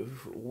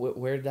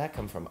 where did that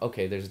come from?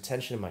 Okay, there's a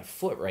tension in my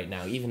foot right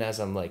now, even as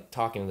I'm like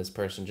talking to this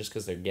person, just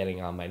because they're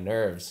getting on my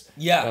nerves.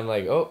 Yeah, and I'm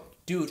like, oh,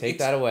 dude, take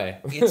that away.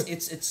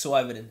 it's so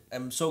evident.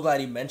 I'm so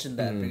glad you mentioned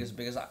that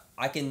because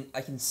I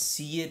can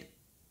see it,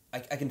 I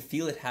can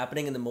feel it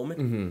happening in the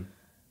moment,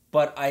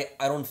 but I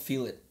don't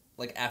feel it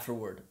like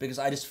afterward because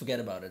I just forget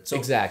about it. So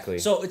exactly.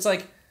 So it's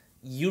like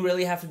you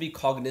really have to be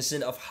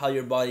cognizant of how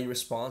your body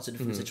responds to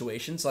different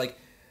situations, like.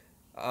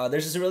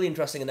 There's this really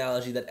interesting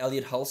analogy that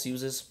Elliot Hulse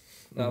uses.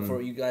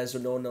 For you guys who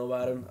don't know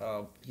about him,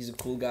 he's a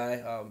cool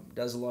guy.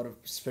 Does a lot of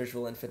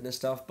spiritual and fitness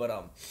stuff.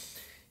 But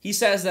he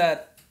says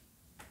that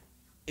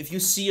if you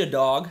see a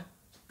dog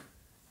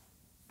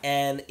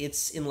and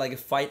it's in like a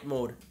fight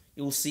mode,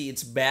 you'll see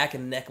its back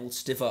and neck will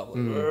stiff up,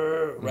 like,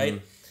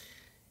 right?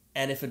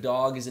 And if a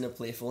dog is in a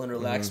playful and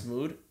relaxed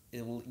mood,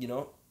 it will,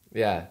 you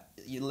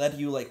let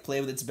you like play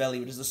with its belly,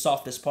 which is the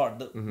softest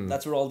part.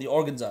 That's where all the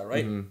organs are,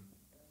 right?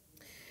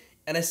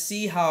 And I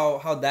see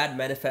how that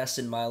manifests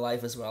in my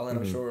life as well, and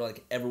I'm sure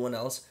like everyone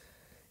else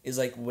is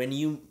like when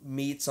you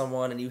meet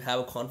someone and you have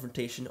a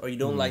confrontation or you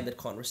don't like that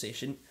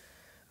conversation.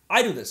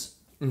 I do this.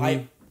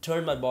 I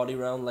turn my body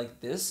around like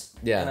this,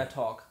 and I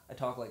talk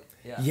like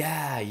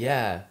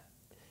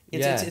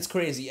It's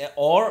crazy.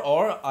 Or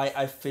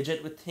I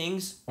fidget with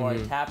things, or I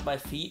tap my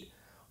feet,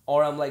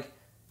 or I'm like.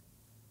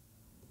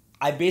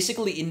 I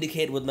basically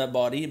indicate with my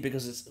body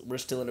because we're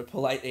still in a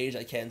polite age.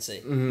 I can't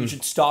say you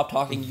should stop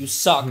talking. You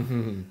suck.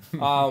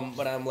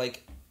 But I'm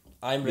like,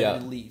 I'm ready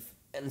to leave.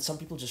 And some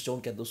people just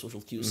don't get those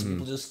social cues. Some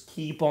people just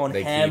keep on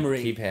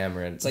hammering. Keep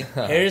hammering. It's like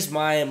here's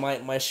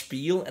my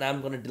spiel, and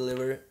I'm gonna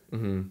deliver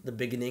the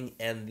beginning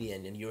and the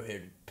end, and you're here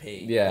to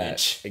pay. Yeah,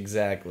 bitch.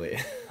 Exactly.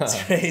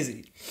 It's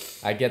crazy.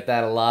 I get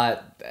that a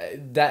lot.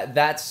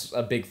 That's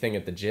a big thing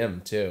at the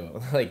gym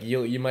too. Like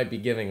you might be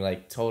giving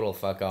like total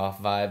fuck off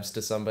vibes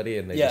to somebody,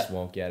 and they just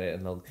won't get it.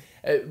 And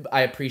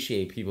I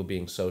appreciate people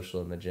being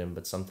social in the gym,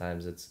 but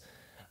sometimes it's.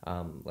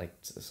 Like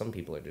some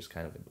people are just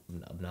kind of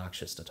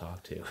obnoxious to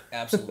talk to.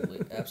 Absolutely.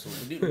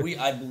 Dude,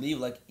 I believe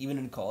like even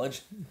in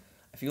college,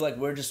 I feel like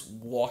we're just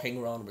walking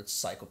around with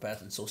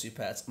psychopaths and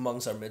sociopaths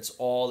amongst our midst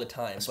all the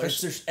time.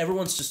 But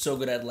everyone's just so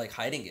good at like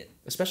hiding it.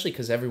 Especially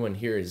because everyone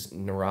here is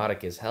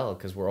neurotic as hell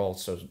because we're all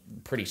so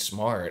pretty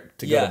smart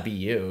to go to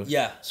BU.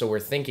 Yeah. So we're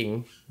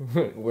thinking,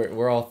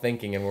 we're all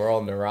thinking and we're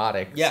all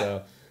neurotic. Yeah.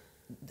 So.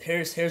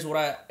 Here's what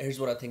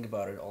I think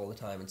about it all the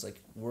time. It's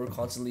like we're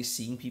constantly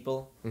seeing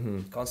people,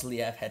 constantly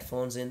have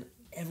headphones in.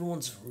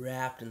 Everyone's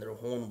wrapped in their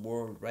own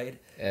world,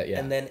 right?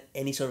 And then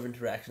any sort of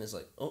interaction is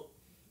like, oh.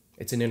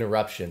 It's an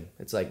interruption.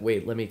 It's like,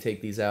 wait, let me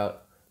take these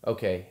out.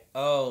 Okay.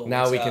 Oh.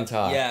 Now we can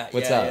talk. Yeah.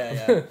 What's up?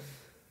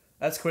 Yeah.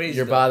 That's crazy.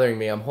 You're bothering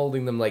me. I'm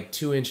holding them like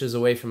 2 inches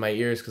away from my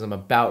ears because I'm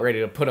about ready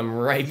to put them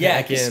right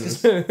back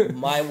in.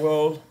 My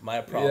world,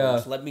 my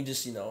problems. Let me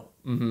just,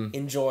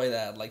 enjoy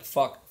that. Like,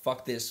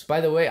 fuck this.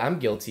 By the way, I'm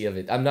guilty of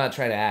it. I'm not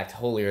trying to act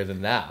holier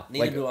than thou.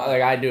 Neither do I.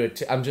 Like I do it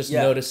too. I'm just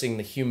noticing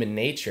the human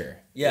nature.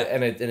 Yeah.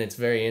 And it's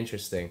very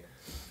interesting.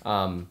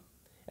 And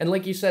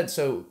like you said,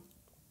 so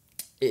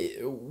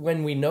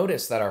when we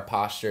notice that our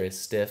posture is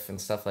stiff and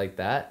stuff like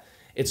that,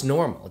 it's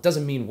normal. It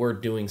doesn't mean we're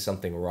doing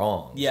something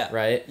wrong. Yeah.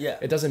 Right? Yeah.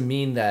 It doesn't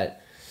mean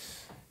that,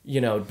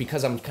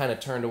 because I'm kind of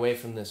turned away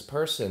from this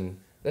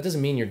person, that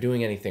doesn't mean you're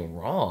doing anything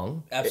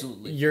wrong.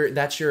 Absolutely.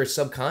 That's your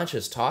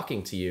subconscious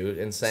talking to you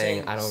and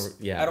saying I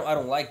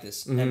don't like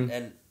this.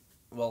 And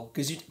well,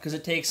 because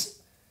it takes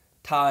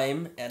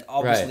time and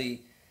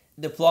obviously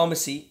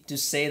diplomacy to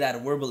say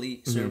that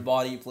verbally, so your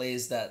body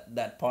plays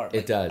that part.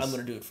 Like, it does. I'm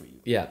going to do it for you.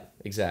 Yeah,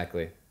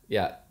 exactly.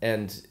 Yeah.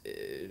 And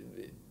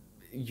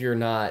you're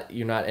not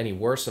any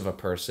worse of a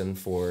person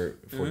for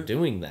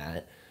doing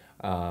that.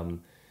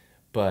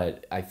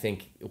 But I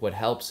think what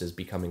helps is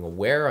becoming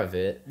aware of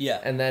it. Yeah.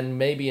 And then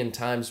maybe in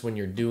times when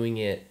you're doing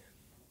it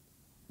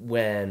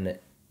when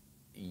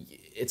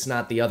it's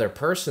not the other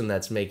person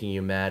that's making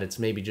you mad, it's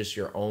maybe just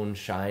your own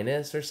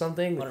shyness or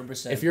something.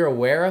 100%. If you're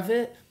aware of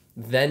it,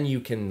 then you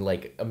can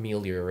like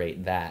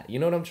ameliorate that. You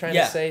know what I'm trying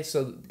to say?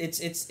 So it's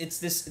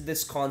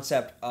this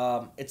concept.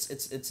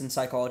 It's in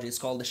psychology. It's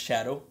called the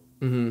shadow.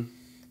 Mm-hmm.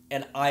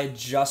 And I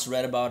just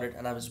read about it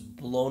and I was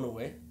blown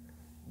away.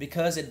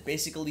 Because it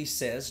basically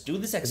says, do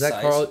this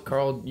exercise. Is that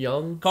Carl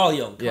Jung? Carl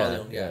Jung.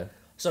 Yeah.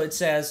 So it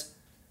says,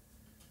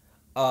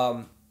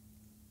 find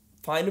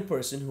a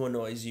person who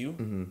annoys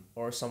you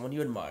or someone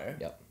you admire.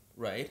 Yep.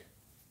 Right?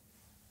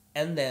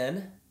 And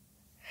then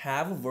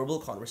have a verbal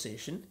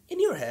conversation in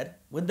your head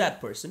with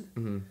that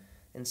person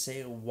and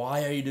say,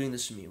 why are you doing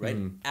this to me? Right?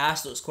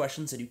 Ask those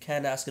questions that you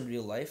can't ask in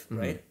real life.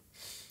 Right?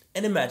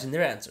 And imagine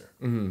their answer.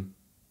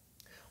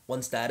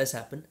 Once that has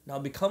happened, now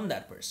become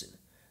that person.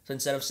 So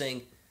instead of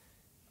saying,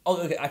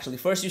 actually,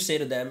 first you say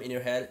to them in your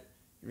head,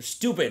 you're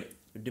stupid,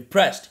 you're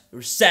depressed,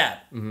 you're sad,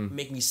 you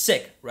make me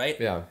sick, right?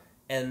 Yeah.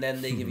 And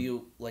then they give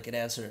you like an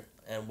answer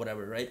and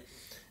whatever, right?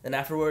 And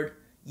afterward,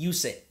 you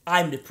say,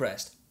 I'm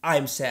depressed,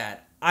 I'm sad,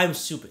 I'm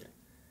stupid.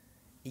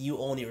 You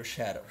own your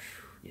shadow.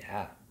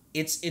 Yeah.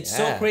 It's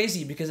so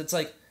crazy because it's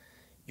like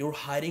you're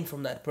hiding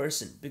from that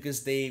person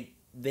because they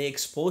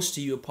expose to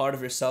you a part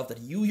of yourself that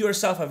you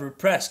yourself have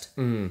repressed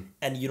and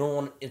you don't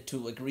want it to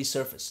like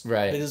resurface.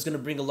 Right. Because it's going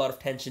to bring a lot of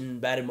tension,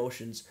 bad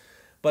emotions.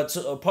 But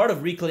so a part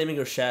of reclaiming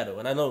your shadow,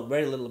 and I know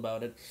very little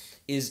about it,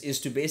 is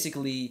to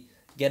basically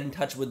get in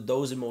touch with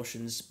those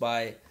emotions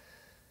by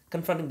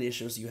confronting the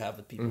issues you have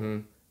with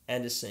people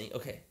and just saying,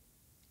 okay,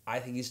 I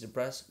think he's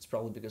depressed. It's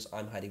probably because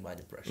I'm hiding my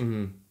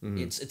depression.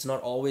 It's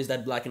not always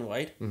that black and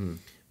white,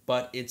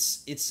 but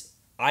it's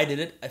I did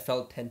it. I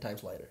felt 10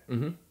 times lighter.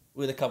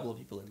 With a couple of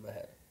people in my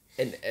head.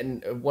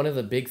 And one of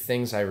the big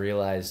things I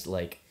realized,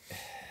 like,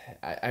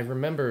 I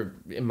remember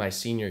in my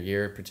senior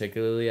year,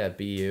 particularly at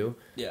BU,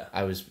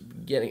 I was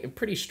getting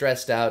pretty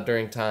stressed out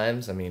during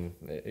times. I mean,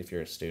 if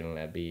you're a student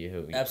at BU,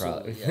 you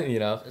absolutely, probably,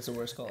 it's the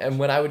worst college. And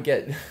when I would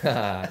get,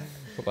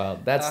 well,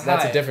 that's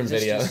a different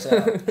video.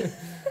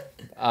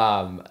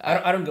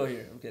 I don't go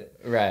here. I'm kidding.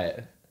 Right.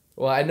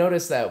 Well, I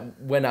noticed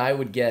that when I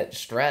would get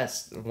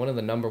stressed, one of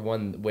the number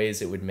one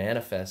ways it would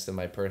manifest in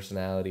my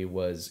personality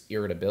was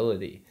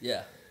irritability.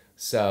 Yeah.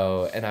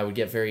 So, and I would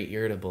get very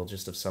irritable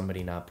just of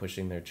somebody not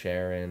pushing their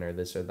chair in or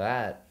this or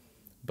that.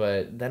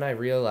 But then I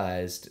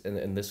realized,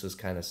 and this was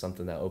kind of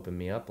something that opened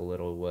me up a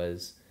little,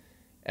 was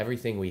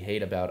everything we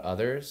hate about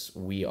others,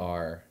 we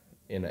are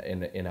in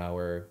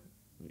our,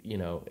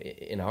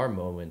 in our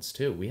moments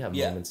too. We have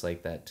moments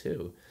like that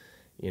too.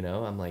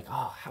 I'm like,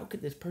 oh, how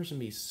could this person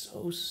be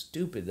so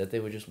stupid that they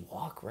would just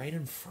walk right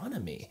in front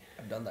of me?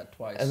 I've done that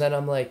twice. And then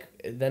I'm like,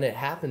 then it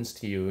happens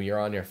to you. You're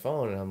on your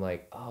phone, and I'm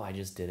like, oh, I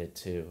just did it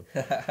too.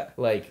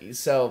 Like,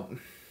 so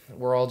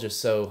we're all just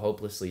so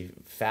hopelessly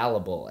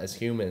fallible as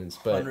humans.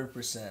 But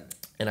 100%.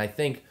 And I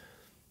think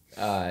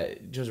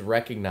just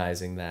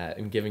recognizing that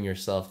and giving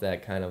yourself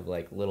that kind of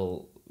like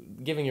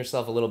giving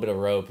yourself a little bit of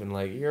rope and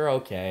like, you're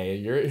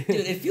okay. Dude,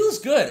 it feels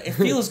good. It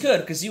feels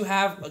good because you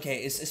have,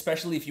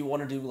 especially if you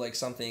want to do like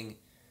something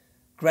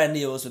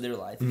grandiose with your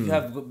life. If you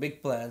have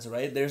big plans,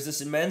 right? There's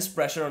this immense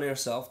pressure on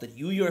yourself that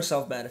you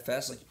yourself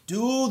manifest. Like,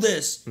 do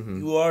this.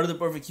 You are the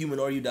perfect human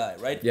or you die,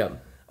 right? Yeah.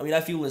 I mean, I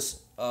feel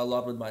this a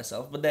lot with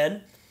myself. But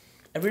then,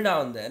 every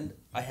now and then,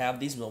 I have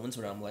these moments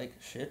where I'm like,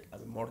 shit,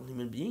 I'm a mortal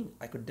human being.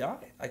 I could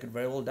die. I could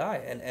very well die.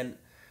 And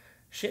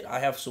shit, I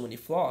have so many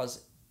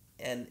flaws.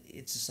 And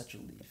it's just such a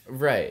relief.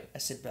 Right. I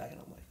sit back and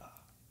I'm like,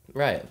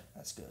 right.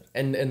 That's good.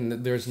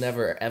 And there's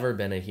never ever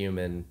been a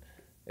human,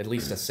 at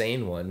least a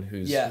sane one,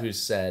 who's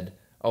said,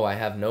 oh, I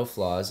have no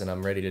flaws and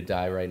I'm ready to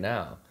die right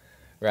now.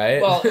 Right?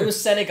 Well, it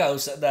was Seneca who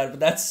said that, but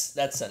that's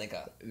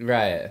Seneca.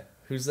 Right.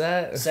 Who's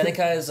that?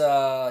 Seneca is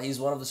he's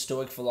one of the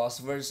Stoic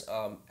philosophers.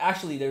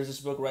 Actually, there's this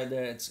book right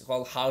there. It's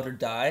called How to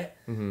Die.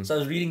 So I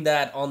was reading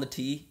that on the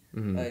T.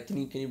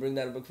 Can you bring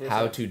that book for us?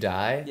 How to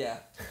Die?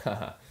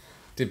 Yeah.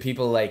 Did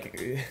people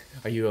like,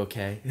 are you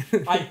okay?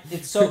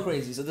 It's so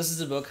crazy. So this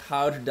is a book,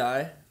 How to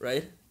Die,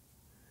 right?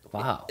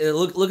 Wow.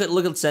 Look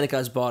at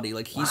Seneca's body.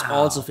 Like, he's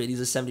also fit.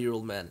 He's a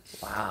 70-year-old man.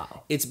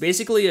 Wow. It's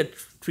basically a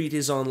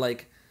treatise on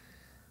like,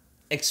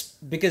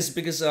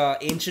 because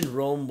ancient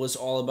Rome was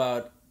all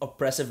about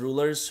oppressive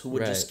rulers who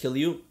would just kill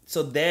you.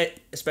 So there,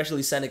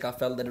 especially Seneca,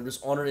 felt that it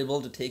was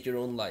honorable to take your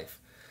own life.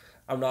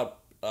 I'm not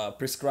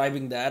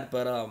prescribing that,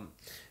 but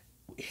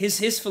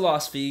his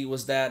philosophy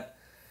was that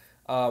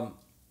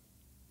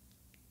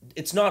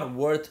it's not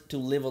worth to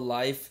live a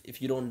life if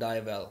you don't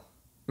die well.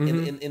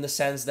 In the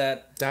sense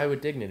that die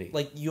with dignity.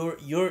 Like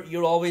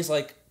you're always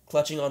like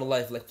clutching on a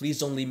life, like please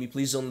don't leave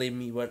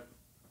me. But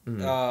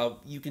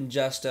you can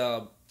just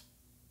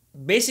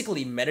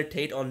basically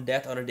meditate on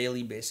death on a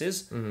daily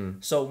basis.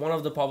 So one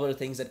of the popular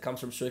things that comes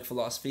from Stoic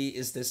philosophy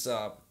is this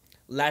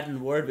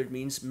Latin word which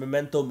means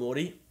memento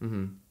mori,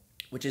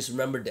 which is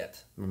remember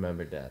death.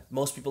 Remember death.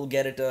 Most people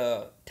get it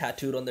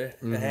tattooed on their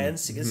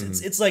hands because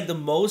it's like the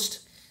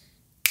most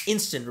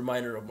instant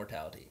reminder of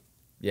mortality.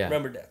 Yeah.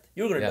 Remember death.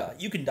 You're gonna die.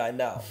 You can die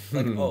now.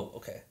 Like, oh,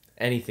 okay.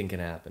 Anything can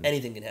happen.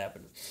 Anything can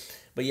happen.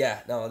 But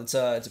yeah, no, it's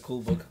a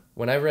cool book.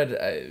 When I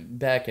read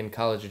back in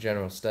College of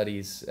General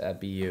Studies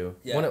at BU,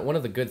 one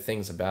of the good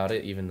things about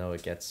it, even though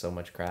it gets so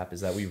much crap,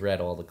 is that we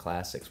read all the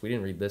classics. We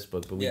didn't read this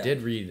book, but we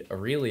did read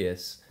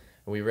Aurelius,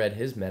 and we read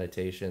his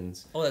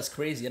meditations. Oh, that's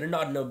crazy. I did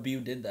not know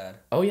BU did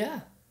that. Oh,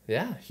 yeah.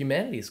 Yeah,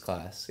 humanities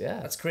class.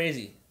 Yeah. That's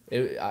crazy.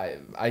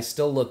 I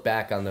still look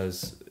back on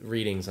those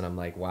readings and I'm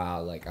like,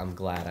 wow, like I'm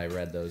glad I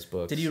read those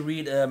books. Did you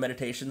read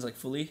Meditations like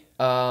fully?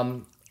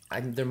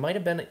 There might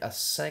have been a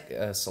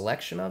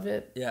selection of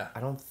it. Yeah.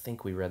 I don't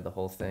think we read the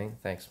whole thing.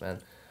 Thanks,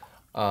 man.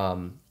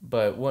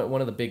 But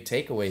one of the big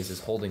takeaways is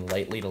holding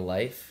lightly to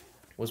life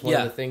was one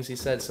of the things he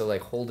said. So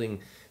like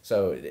holding,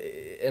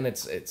 and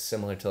it's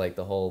similar to like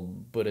the whole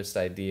Buddhist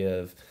idea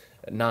of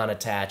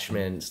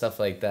non-attachment, stuff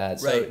like that.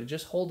 So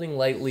just holding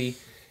lightly,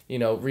 you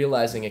know,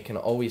 realizing it can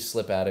always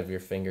slip out of your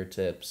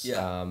fingertips.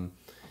 Yeah.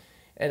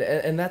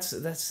 And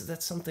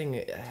that's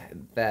something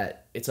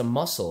that it's a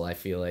muscle, I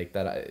feel like,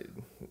 that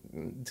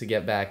to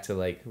get back to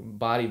like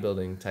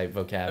bodybuilding type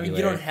vocabulary. I mean,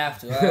 you don't have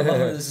to. I love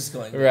where this is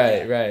going.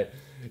 Right.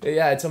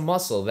 Yeah, it's a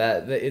muscle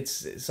that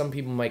it's, some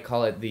people might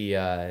call it the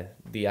I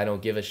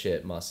don't give a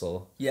shit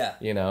muscle. Yeah.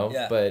 You know,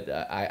 but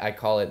I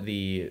call it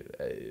the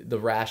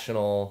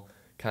rational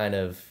kind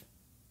of,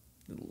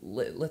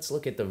 let's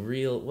look at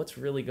what's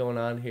really going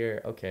on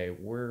here. Okay,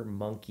 we're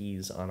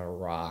monkeys on a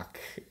rock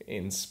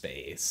in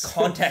space.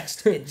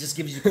 Context. It just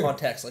gives you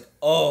context. Like,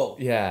 oh.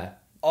 Yeah.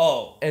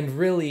 Oh. And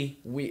really,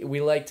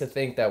 we like to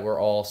think that we're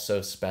all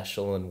so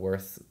special and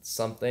worth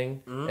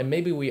something. And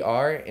maybe we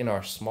are in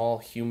our small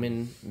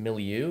human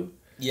milieu.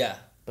 Yeah.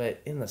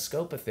 But in the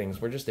scope of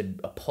things, we're just a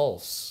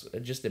pulse,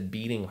 just a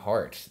beating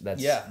heart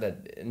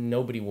that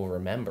nobody will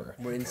remember.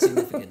 We're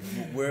insignificant.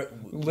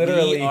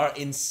 We are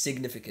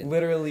insignificant.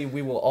 Literally,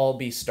 we will all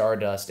be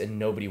stardust and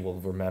nobody will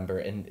remember.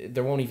 And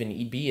there won't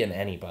even be an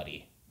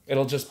anybody.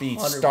 It'll just be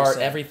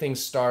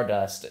everything's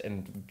stardust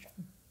and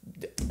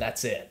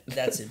that's it.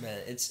 That's it,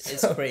 man.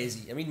 It's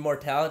crazy. I mean,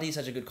 mortality is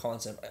such a good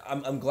concept.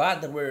 I'm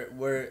glad that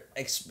we're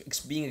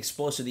being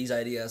exposed to these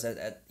ideas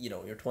at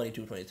you're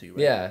 22, 23, right?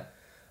 Yeah.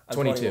 I'm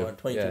 22.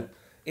 Yeah.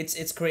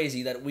 It's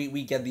crazy that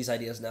we get these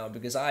ideas now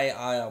because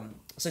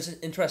so it's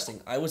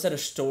interesting. I was at a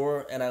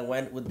store and I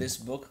went with this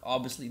book.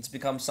 Obviously, it's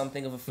become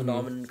something of a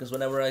phenomenon because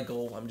whenever I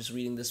go, I'm just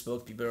reading this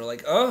book. People are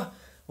like, "Oh,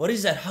 what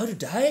is that? How to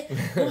Die?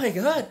 Oh my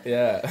god!"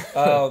 Yeah.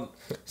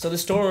 So the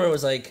store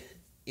was like,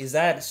 "Is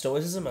that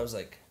Stoicism?" I was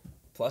like,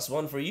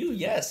 +1 for you.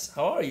 Yes.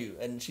 How are you?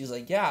 And she's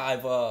like, "Yeah, I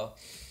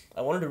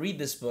wanted to read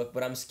this book,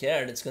 but I'm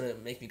scared it's gonna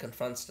make me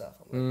confront stuff."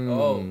 I'm like,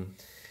 "Oh."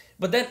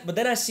 But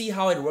then I see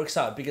how it works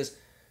out because,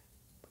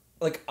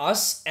 like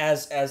us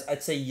as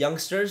I'd say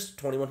youngsters,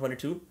 21,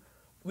 22,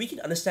 we can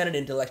understand it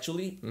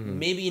intellectually,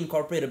 maybe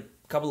incorporate a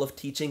couple of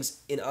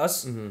teachings in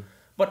us,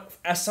 but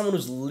as someone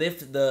who's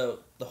lived the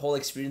whole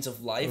experience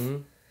of life,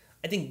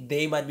 I think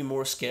they might be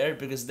more scared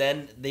because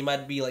then they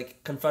might be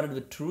like confronted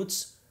with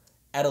truths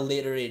at a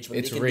later age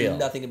when they can do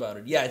nothing about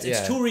it. Yeah,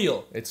 it's too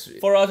real.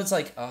 For us, it's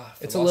like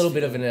it's a little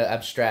bit of an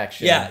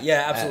abstraction.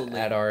 Yeah, absolutely.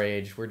 At our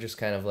age, we're just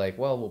kind of like,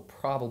 well, we'll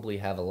probably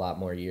have a lot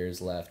more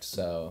years left,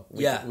 so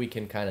we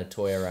can kind of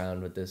toy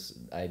around with this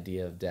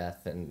idea of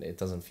death, and it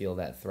doesn't feel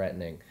that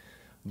threatening.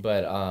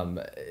 But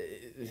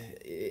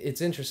it's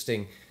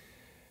interesting.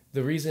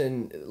 The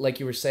reason, like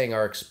you were saying,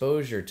 our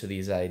exposure to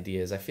these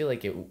ideas, I feel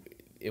like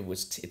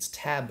it's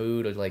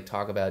taboo to like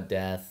talk about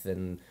death,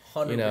 and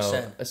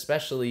 100%.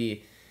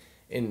 Especially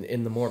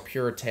in the more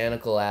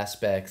puritanical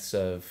aspects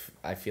of,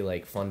 I feel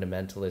like,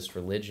 fundamentalist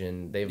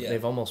religion,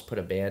 they've almost put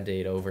a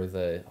Band-Aid over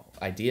the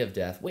idea of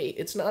death. Wait,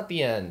 it's not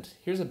the end.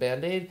 Here's a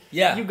Band-Aid.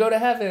 Yeah. You go to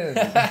heaven.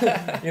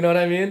 You know what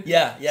I mean?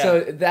 Yeah.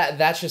 So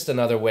that's just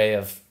another way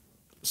of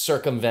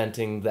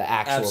circumventing the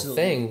actual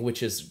thing,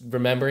 which is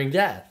remembering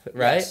death,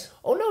 right? Yes.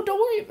 Oh no,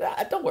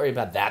 don't worry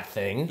about that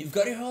thing. You've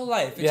got your whole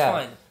life. It's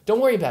fine. Don't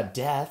worry about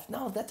death.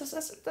 No, that's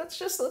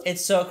just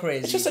it's so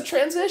crazy. It's just a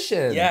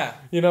transition. Yeah.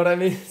 You know what I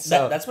mean?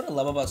 So that's what I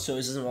love about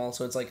Stoicism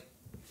also. It's like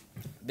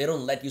they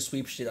don't let you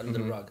sweep shit under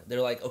the rug. They're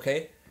like,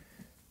 okay,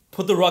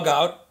 put the rug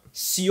out,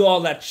 see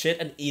all that shit,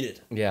 and eat it.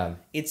 Yeah.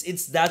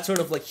 It's that sort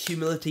of like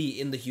humility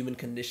in the human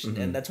condition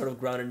and that sort of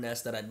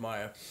groundedness that I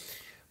admire.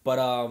 But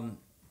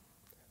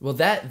well,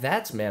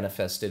 that's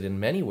manifested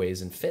in many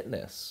ways in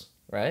fitness,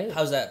 right?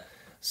 How's that?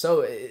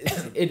 So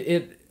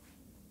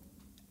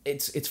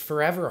it's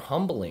forever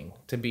humbling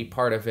to be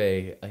part of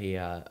a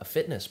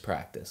fitness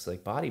practice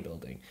like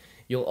bodybuilding.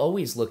 You'll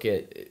always look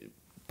at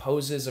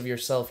poses of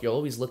yourself. You'll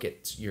always look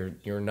at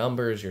your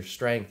numbers, your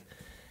strength,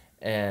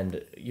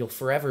 and you'll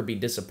forever be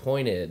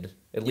disappointed,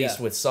 at least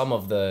with some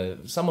of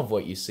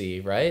what you see,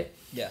 right?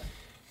 Yeah.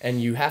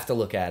 And you have to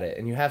look at it,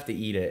 and you have to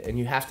eat it, and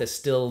you have to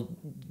still,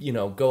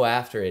 go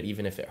after it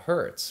even if it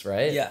hurts,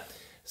 right? Yeah.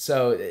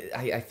 So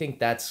I think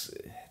that's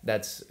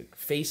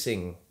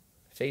facing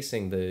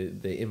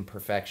the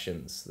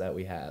imperfections that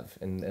we have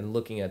and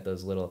looking at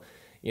those little,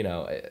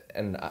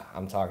 and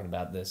I'm talking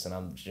about this, and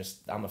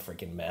I'm a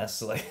freaking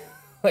mess,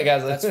 like I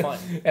was that's fine,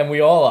 and we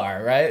all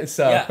are, right?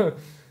 So yeah,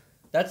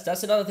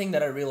 that's another thing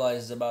that I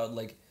realized about,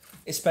 like,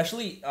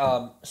 especially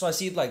so I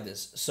see it like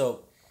this.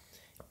 So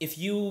if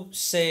you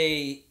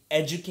say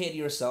educate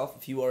yourself,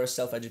 if you are a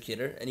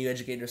self-educator and you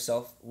educate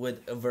yourself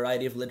with a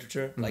variety of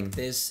literature like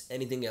this,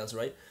 anything else,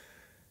 right?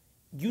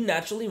 You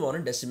naturally want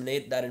to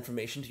disseminate that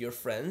information to your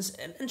friends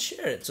and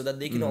share it so that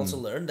they can also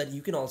learn, that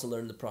you can also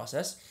learn the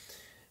process.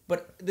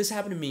 But this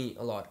happened to me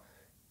a lot,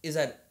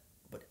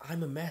 but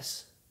I'm a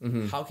mess.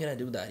 How can I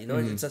do that?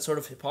 It's that sort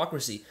of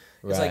hypocrisy.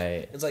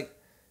 It's like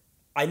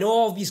I know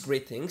all these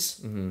great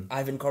things.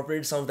 I've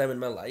incorporated some of them in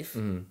my life,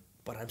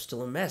 but I'm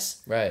still a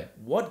mess. Right.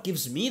 What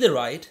gives me the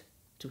right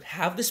to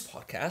have this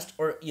podcast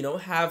or,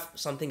 have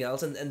something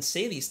else and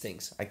say these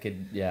things? I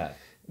could, yeah.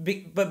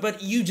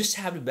 But you just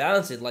have to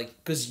balance it, like,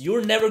 because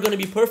you're never going to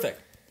be perfect.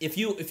 If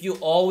you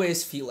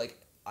always feel like,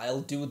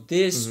 I'll do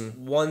this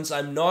once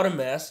I'm not a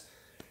mess,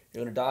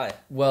 you're going to die.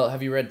 Well,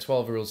 have you read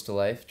 12 Rules to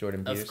Life,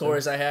 Jordan Peterson? Of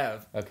course I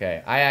have.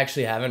 Okay. I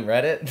actually haven't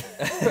read it.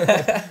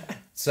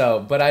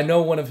 But I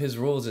know one of his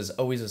rules is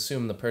always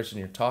assume the person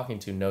you're talking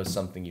to knows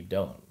something you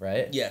don't,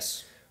 right?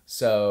 Yes.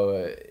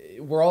 So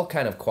we're all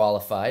kind of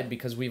qualified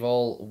because we've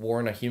all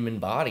worn a human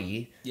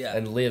body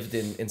and lived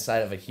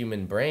inside of a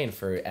human brain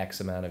for X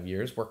amount of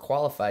years. We're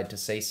qualified to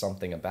say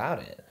something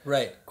about it.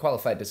 Right.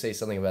 Qualified to say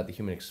something about the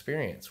human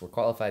experience. We're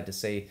qualified to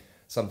say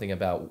something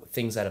about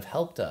things that have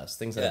helped us,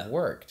 things that have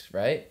worked,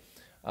 right?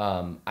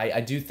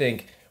 I do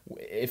think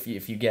if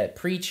you get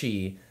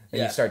preachy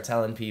and you start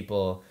telling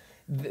people,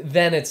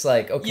 then it's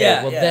like,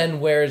 okay,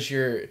 then where's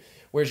your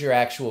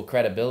actual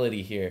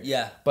credibility here?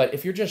 Yeah. But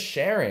if you're just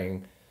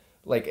sharing,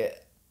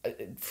 like,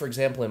 for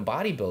example, in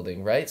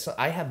bodybuilding, right? So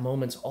I have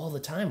moments all the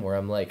time where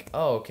I'm like,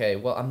 oh, okay,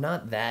 well, I'm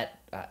not that,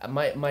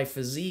 my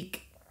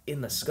physique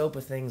in the scope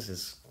of things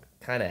is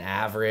kind of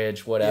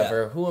average,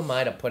 whatever. Yeah. Who am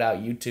I to put out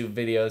YouTube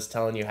videos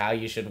telling you how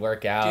you should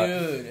work out?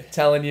 Dude.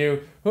 Telling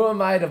you, who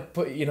am I to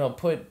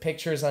put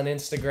pictures on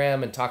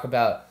Instagram and talk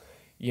about,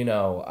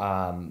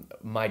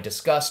 my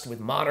disgust with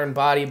modern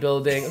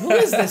bodybuilding. Who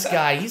is this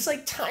guy? He's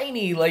like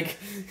tiny, like,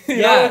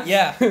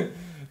 yeah.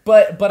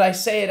 But I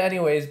say it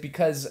anyways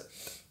because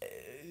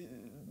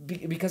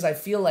I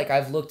feel like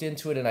I've looked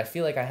into it and I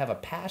feel like I have a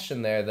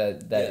passion there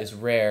that is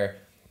rare,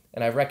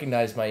 and I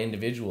recognize my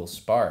individual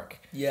spark.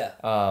 Yeah.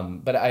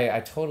 But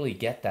I totally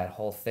get that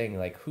whole thing.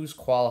 Like, who's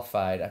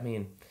qualified? I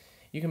mean,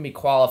 you can be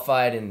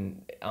qualified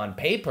on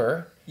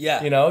paper.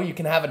 Yeah. You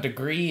can have a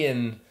degree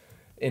in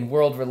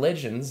world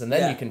religions, and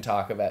then you can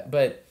talk about.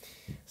 But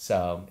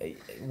so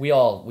we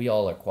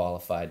all are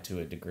qualified to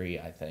a degree,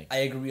 I think. I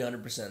agree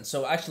 100%.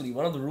 So actually,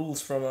 one of the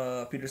rules from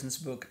Peterson's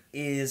book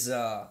is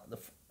I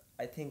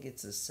think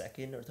it's the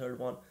second or third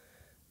one,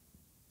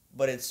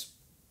 but it's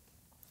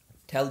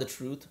tell the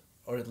truth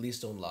or at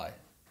least don't lie,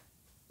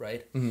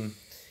 right? Mm-hmm.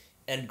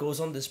 And it goes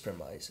on this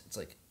premise. It's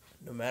like,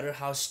 no matter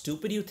how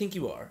stupid you think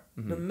you are,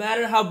 no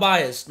matter how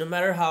biased, no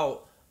matter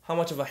how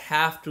much of a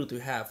half-truth you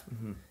have,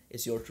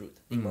 it's your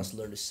truth. You must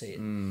learn to say it.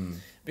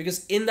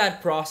 Because in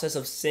that process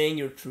of saying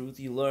your truth,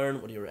 you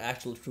learn what your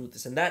actual truth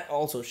is. And that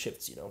also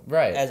shifts,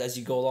 right, as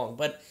you go along.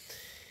 But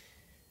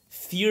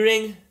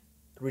fearing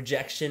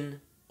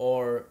rejection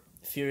or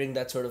fearing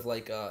that sort of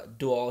like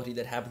duality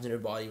that happens in your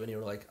body when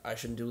you're like, I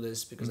shouldn't do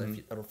this because I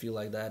don't feel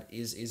like that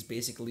is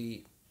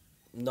basically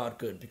not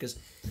good. Because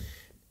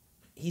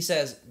he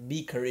says,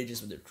 be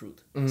courageous with your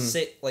truth.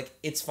 Say, like,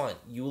 it's fine.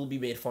 You will be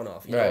made fun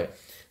of. You know?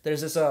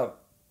 There's this...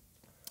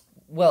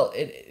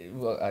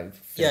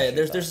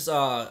 there's this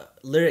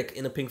lyric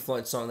in a Pink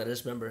Floyd song that I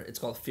just remember. It's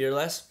called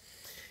Fearless.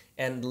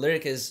 And the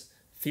lyric is,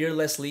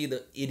 fearlessly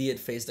the idiot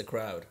face the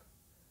crowd.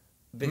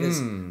 Because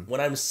when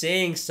I'm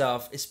saying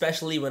stuff,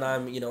 especially when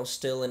I'm,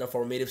 still in a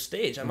formative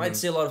stage, I might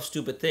say a lot of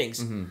stupid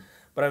things.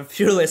 But I'm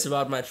fearless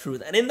about my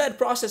truth. And in that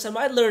process, I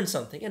might learn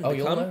something and become,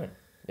 you'll learn.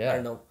 Yeah. I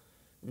don't know,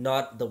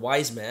 not the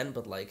wise man,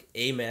 but like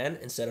a man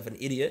instead of an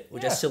idiot,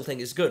 which I still think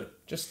is good.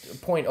 Just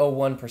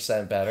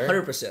 0.01% better.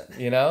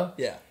 100%.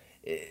 Yeah.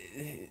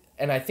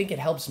 And I think it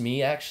helps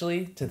me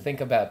actually to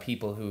think about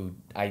people who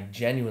I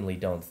genuinely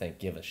don't think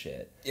give a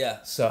shit.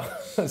 Yeah. So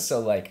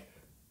like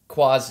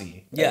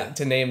Quazi, Yeah.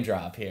 to name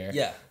drop here.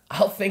 Yeah.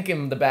 I'll think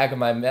in the back of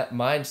my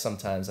mind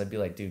sometimes, I'd be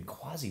like, dude,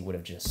 Quazi would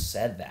have just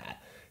said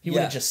that. He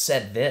would have just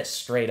said this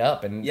straight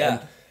up.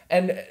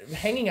 And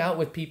hanging out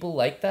with people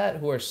like that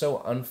who are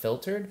so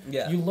unfiltered,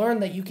 you learn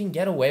that you can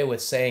get away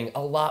with saying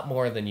a lot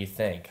more than you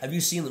think. Have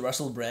you seen the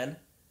Russell Brand?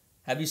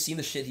 Have you seen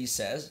the shit he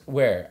says?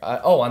 Where?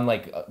 On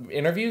like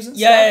interviews and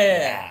stuff?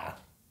 Yeah.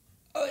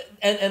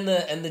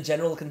 And the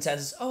general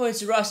consensus,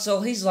 it's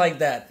Russell, he's like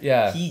that.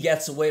 Yeah. He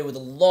gets away with a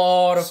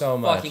lot of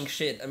fucking much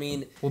shit. I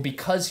mean... Well,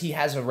 because he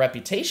has a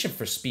reputation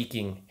for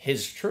speaking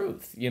his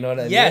truth. You know what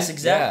I mean? Yes,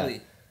 exactly. Yeah.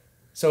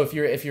 So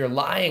if you're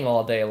lying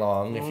all day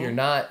long, if you're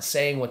not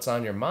saying what's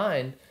on your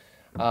mind,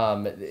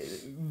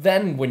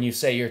 then when you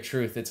say your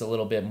truth, it's a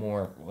little bit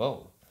more,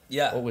 whoa.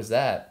 Yeah. What was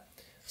that?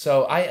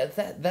 So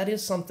that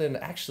is something,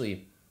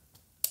 actually...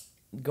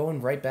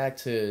 Going right back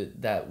to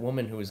that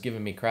woman who was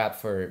giving me crap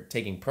for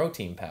taking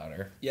protein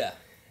powder. Yeah.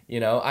 You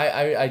know,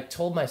 I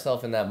told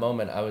myself in that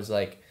moment, I was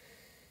like,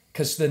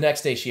 because the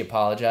next day she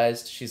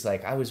apologized. She's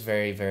like, I was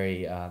very,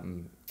 very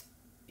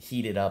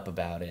heated up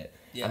about it.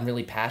 Yeah. I'm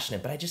really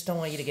passionate, but I just don't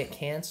want you to get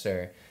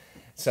cancer.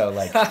 So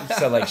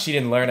like she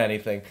didn't learn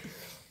anything.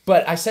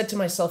 But I said to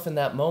myself in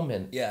that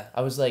moment,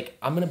 I was like,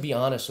 I'm going to be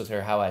honest with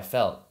her how I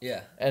felt.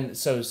 Yeah. And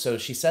so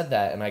she said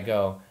that, and I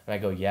go,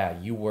 yeah,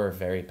 you were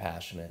very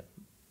passionate.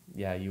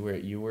 Yeah, you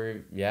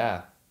were,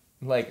 yeah.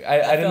 Like,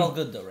 I didn't... felt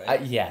good though,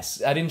 right?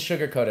 Yes. I didn't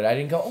sugarcoat it. I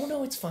didn't go, oh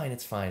no, it's fine,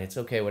 it's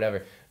okay,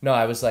 whatever. No,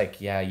 I was like,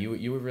 yeah,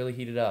 you were really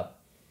heated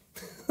up.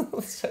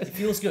 It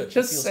feels good.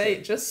 Just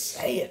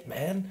say it,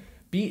 man.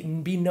 Be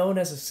known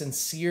as a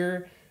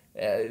sincere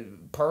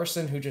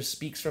person who just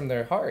speaks from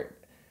their heart.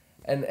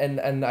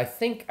 And I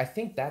think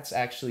that's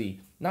actually,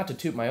 not to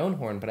toot my own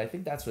horn, but I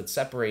think that's what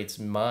separates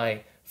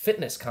my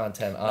fitness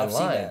content online. I've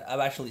seen that. I've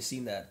actually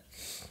seen that.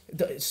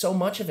 So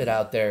much of it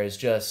out there is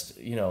just,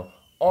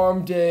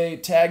 arm day,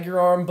 tag your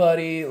arm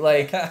buddy.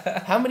 Like,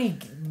 how many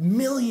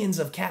millions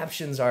of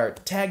captions are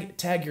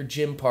tag your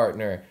gym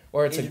partner,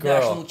 or it's a girl.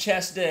 International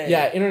Chest Day.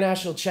 Yeah,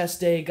 International Chest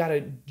Day, got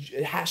a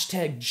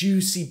hashtag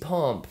juicy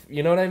pump.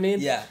 You know what I mean?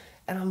 Yeah.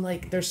 And I'm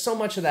like, there's so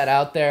much of that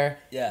out there.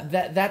 Yeah.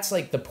 That's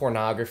like the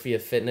pornography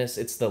of fitness.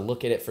 It's the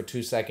look at it for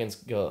 2 seconds,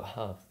 go,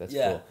 that's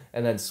cool.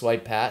 And then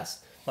swipe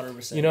past.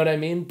 100%. You know what I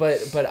mean?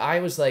 But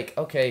I was like,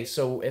 okay,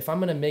 so if I'm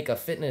going to make a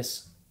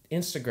fitness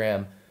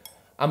Instagram,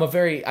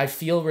 I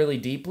feel really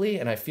deeply,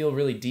 and I feel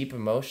really deep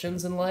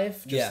emotions in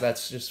life.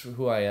 That's just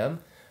who I am.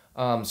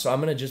 So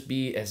I'm going to just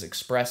be as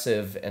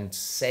expressive and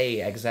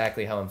say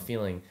exactly how I'm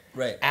feeling.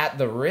 Right. At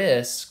the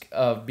risk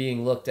of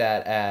being looked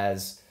at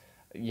as,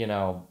 who's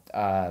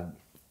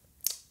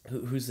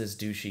this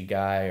douchey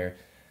guy, or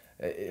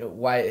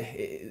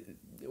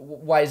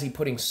why is he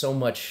putting so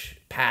much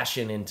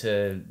passion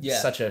into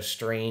such a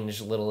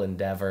strange little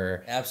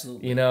endeavor?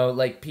 Absolutely.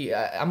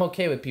 I'm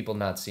okay with people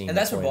not seeing. And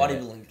that's what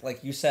bodybuilding,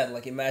 like you said,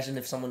 like imagine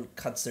if someone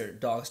cuts their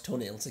dog's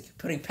toenails, like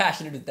putting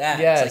passion into that.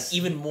 Yes. It's like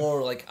even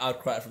more like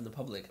outcry from the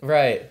public.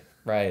 Right.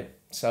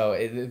 So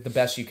the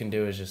best you can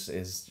do is just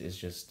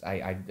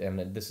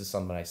and this is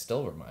something I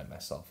still remind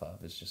myself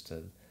of, is just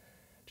to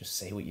just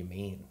say what you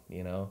mean,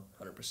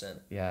 100%.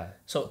 Yeah.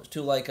 So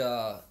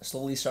to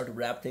slowly start to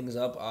wrap things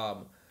up,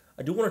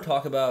 I do want to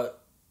talk about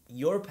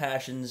your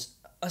passions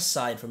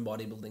aside from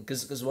bodybuilding,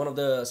 because one of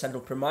the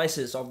central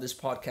premises of this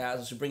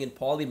podcast is to bring in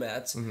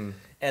polymaths. Mm-hmm.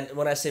 And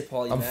when I say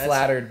polymaths, I'm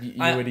flattered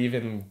you would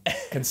even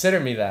consider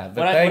me that.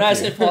 But when I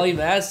say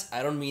polymaths,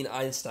 I don't mean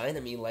Einstein.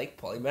 I mean like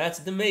polymaths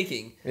in the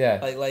making.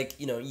 Yeah. Like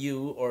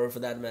you, or for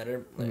that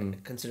matter, I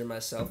consider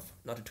myself,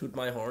 not to toot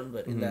my horn,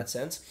 but in that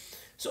sense.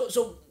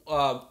 So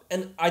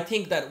and I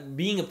think that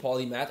being a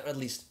polymath, or at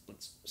least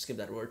let's skip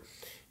that word,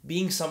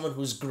 being someone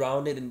who's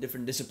grounded in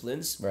different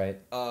disciplines, right,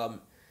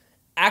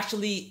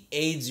 actually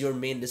aids your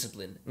main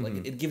discipline.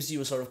 Like it gives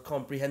you a sort of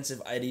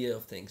comprehensive idea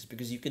of things,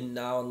 because you can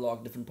now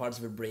unlock different parts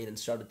of your brain and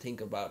start to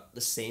think about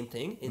the same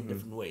thing in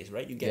different ways,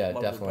 right? You get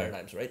multiple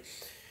paradigms, right?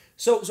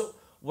 So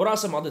what are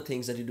some other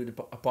things that you do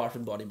apart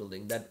from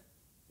bodybuilding that?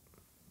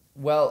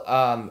 Well,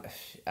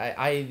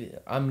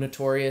 I'm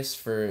notorious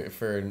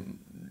for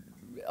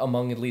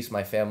among at least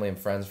my family and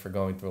friends for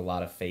going through a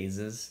lot of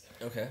phases.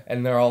 Okay.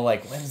 And they're all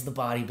like, when's the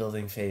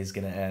bodybuilding phase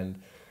gonna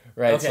end?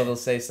 Right. Okay. So they'll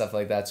say stuff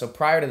like that. So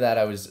prior to that,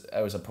 I was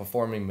a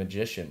performing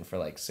magician for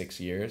like 6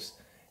 years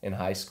in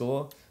high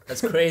school.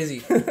 That's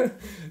crazy.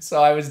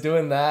 So I was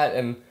doing that,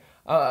 and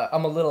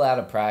I'm a little out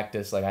of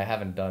practice. Like, I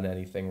haven't done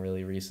anything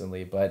really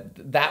recently,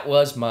 but that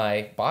was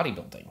my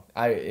bodybuilding.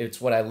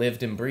 It's what I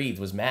lived and breathed,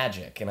 was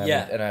magic, and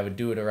I would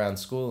do it around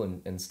school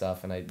and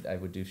stuff, and I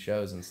would do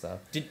shows and stuff.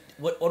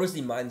 What was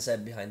the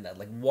mindset behind that?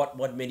 Like,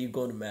 what made you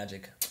go into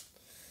magic?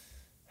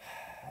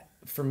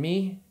 For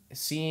me,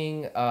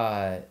 seeing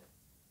I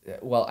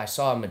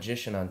saw a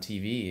magician on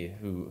TV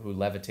who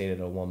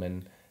levitated a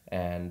woman,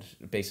 and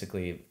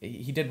basically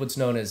he did what's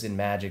known as in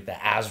magic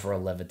the Azra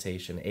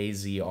levitation,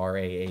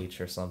 Azrah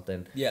or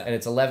something. Yeah. And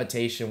it's a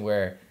levitation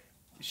where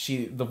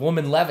the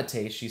woman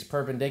levitates, she's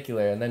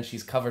perpendicular, and then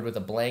she's covered with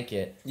a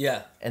blanket.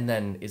 Yeah. And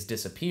then is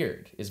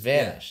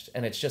vanished. Yeah.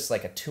 And it's just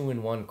like a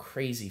 2-in-1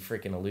 crazy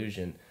freaking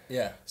illusion.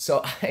 Yeah.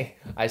 So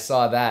I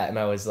saw that and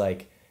I was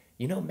like,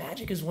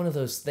 magic is one of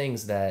those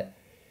things that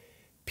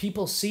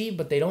people see,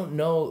 but they don't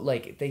know,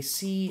 like, they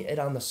see it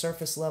on the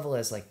surface level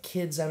as, like,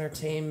 kids'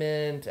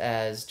 entertainment,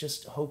 as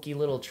just hokey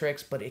little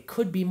tricks, but it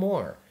could be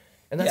more.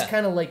 And that's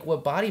kind of like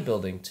what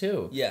bodybuilding,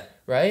 too. Yeah.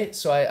 Right?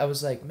 So I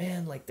was like,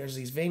 man, like, there's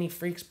these veiny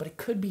freaks, but it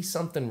could be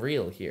something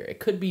real here. It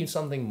could be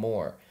something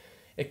more.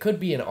 It could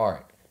be an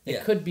art.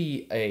 It could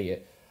be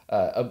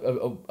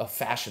a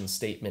fashion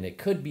statement. It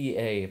could be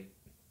a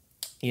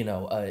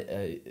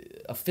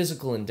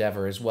physical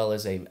endeavor as well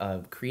as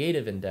a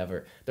creative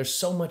endeavor. There's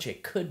so much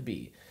it could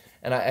be.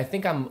 And I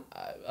think I'm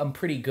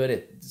pretty good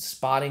at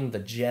spotting the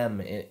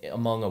gem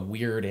among a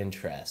weird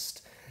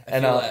interest.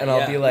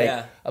 I'll be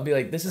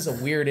like, this is a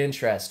weird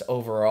interest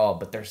overall,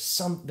 but there's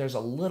a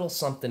little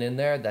something in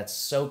there that's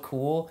so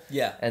cool.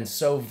 Yeah. And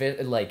so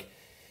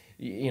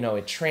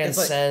it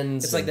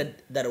transcends. It's like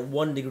that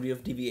 1 degree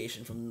of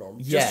deviation from the norm.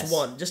 Yes. Just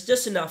one,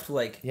 just enough to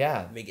make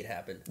it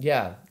happen.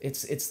 Yeah,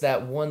 it's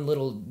that one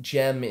little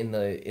gem in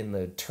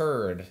the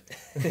turd,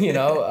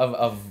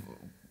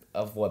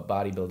 of what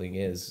bodybuilding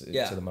is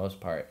to the most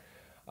part.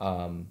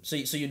 So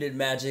you did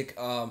magic,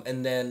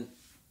 and then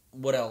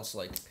what else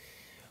like?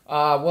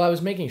 Well, I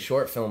was making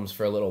short films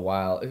for a little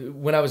while.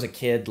 When I was a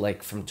kid,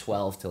 like from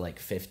 12 to like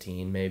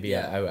 15, maybe,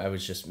 I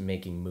was just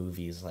making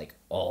movies like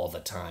all the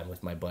time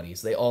with my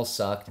buddies. They all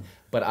sucked,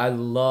 but I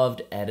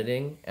loved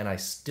editing, and I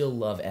still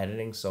love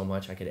editing so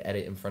much. I could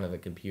edit in front of a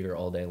computer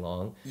all day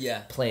long,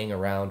 playing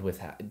around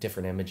with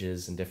different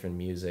images and different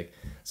music.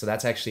 So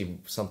that's actually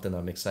something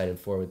I'm excited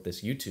for with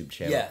this YouTube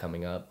channel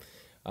coming up,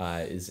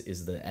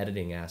 is the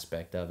editing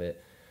aspect of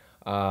it.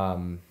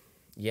 So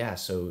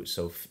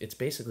it's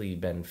basically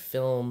been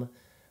film,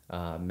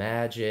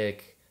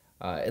 magic,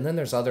 and then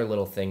there's other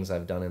little things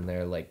I've done in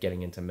there, like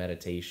getting into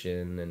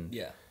meditation and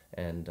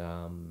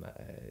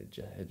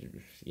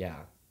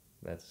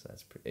that's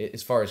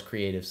as far as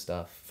creative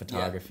stuff,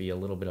 photography, a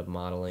little bit of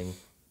modeling.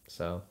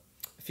 So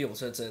I feel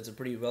so it's a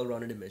pretty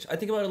well-rounded image. I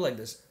think about it like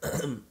this.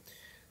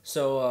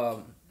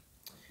 So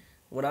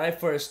when I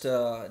first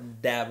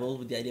dabbled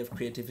with the idea of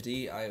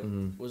creativity, I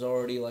was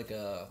already like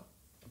a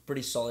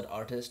pretty solid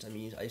artist. I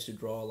mean, I used to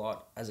draw a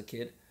lot as a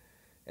kid,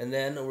 and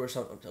then over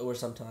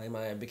some time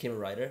I became a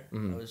writer.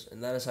 And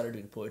then I started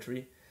doing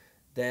poetry.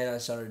 Then I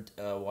started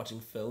watching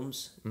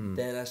films.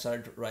 Then I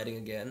started writing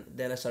again.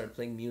 Then I started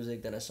playing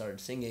music. Then I started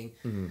singing.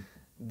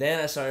 Then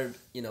I started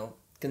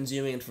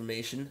consuming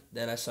information.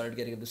 Then I started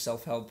getting into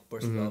self-help,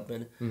 personal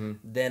development.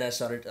 Then I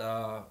started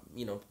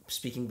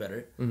speaking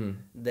better.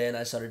 Then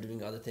I started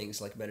doing other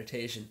things like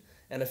meditation.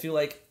 And I feel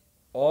like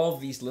all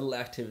of these little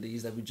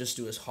activities that we just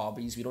do as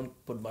hobbies, we don't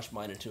put much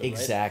mind into it,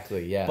 exactly,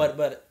 right? yeah.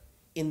 But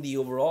in the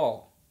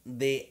overall,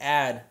 they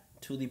add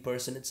to the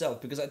person itself.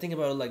 Because I think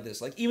about it like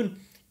this, like even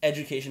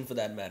education for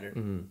that matter.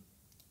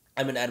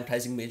 I'm an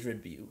advertising major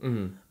at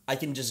BU. I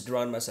can just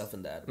ground myself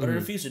in that, but I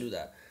refuse to do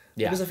that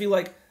because I feel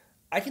like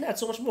I can add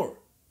so much more.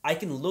 I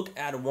can look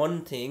at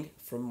one thing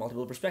from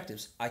multiple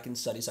perspectives. I can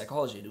study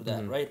psychology, do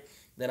that, right?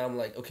 Then I'm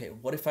like, okay,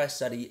 what if I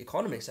study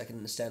economics? I can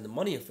understand the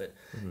money of it,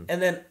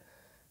 and then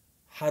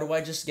how do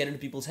I just get into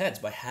people's heads?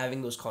 By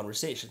having those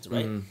conversations,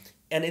 right?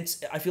 And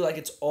I feel like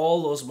it's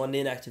all those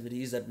mundane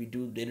activities that we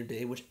do day to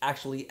day which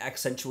actually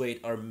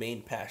accentuate our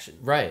main passion.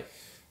 Right.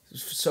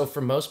 So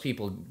for most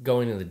people,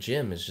 going to the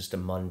gym is just a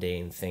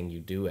mundane thing you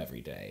do every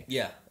day.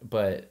 Yeah.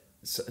 But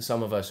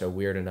some of us are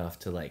weird enough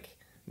to like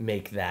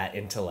make that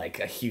into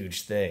like a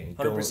huge thing.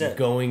 100%.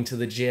 Going to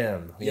the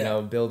gym,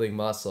 building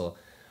muscle.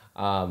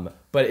 But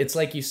it's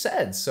like you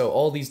said, so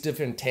all these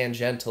different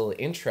tangential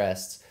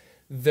interests,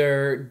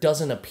 there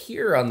doesn't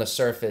appear on the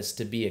surface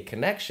to be a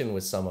connection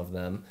with some of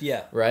them.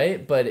 Yeah.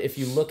 Right? But if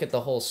you look at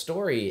the whole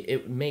story,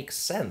 it makes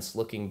sense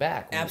looking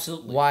back.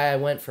 Absolutely. Why I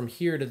went from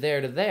here to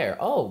there to there.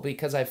 Oh,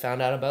 because I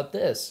found out about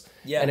this.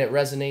 Yeah. And it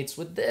resonates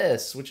with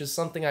this, which is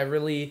something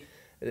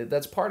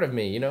that's part of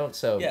me,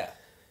 So yeah.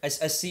 I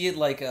see it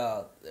like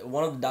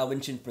one of the Da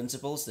Vinci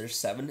principles, there's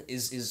 7,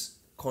 is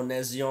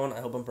connexion. I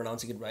hope I'm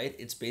pronouncing it right.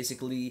 It's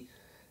basically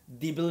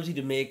the ability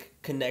to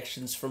make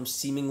connections from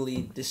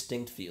seemingly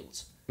distinct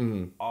fields.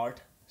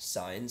 Art,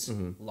 science,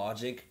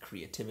 logic,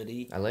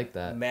 creativity. I like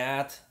that.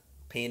 Math,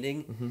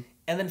 painting,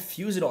 and then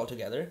fuse it all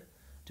together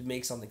to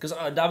make something. Because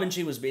Da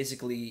Vinci was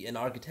basically an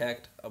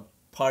architect, a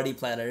party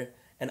planner,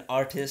 an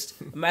artist,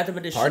 a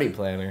mathematician. Party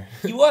planner.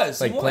 He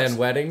was. Like planned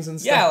weddings and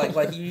stuff? Yeah,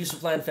 like he used to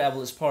plan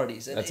fabulous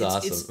parties. And That's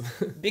awesome.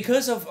 It's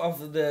because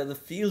of the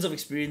fields of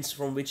experience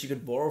from which you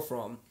could borrow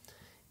from,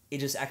 it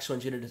just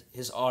accentuated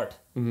his art.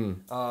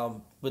 With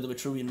the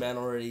Vitruvian Man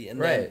already.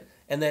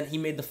 And then he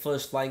made the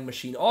first flying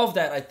machine. All of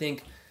that, I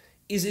think,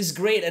 is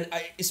great. And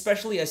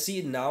I see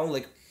it now.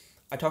 Like,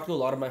 I talk to a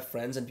lot of my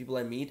friends and people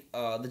I meet.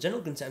 The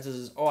general consensus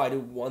is, I do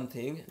one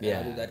thing and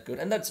I do that good.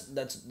 And that's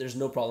there's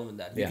no problem in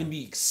that. You can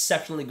be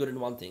exceptionally good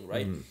in one thing,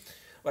 right?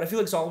 But I feel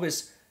like it's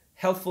always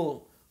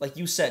helpful. Like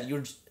you said,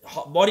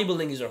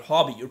 bodybuilding is your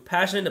hobby. You're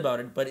passionate about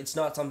it, but it's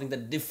not something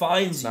that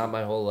defines you. It's not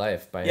my whole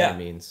life by any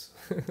means.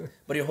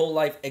 But your whole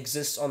life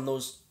exists on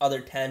those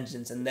other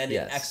tangents, and then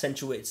it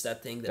accentuates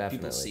that thing that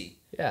people see.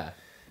 Yeah.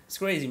 It's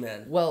crazy,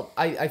 man. Well,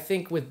 I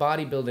think with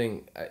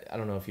bodybuilding, I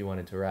don't know if you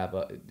wanted to wrap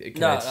up. Can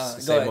No, I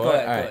go ahead, go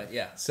ahead,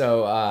 yeah.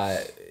 So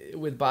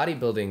with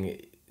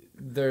bodybuilding,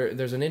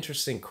 there's an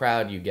interesting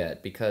crowd you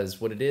get,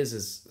 because what it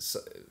is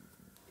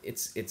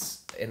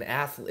it's an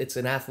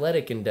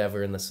athletic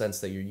endeavor in the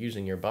sense that you're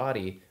using your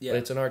body, but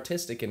it's an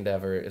artistic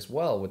endeavor as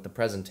well, with the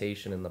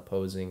presentation and the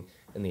posing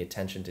and the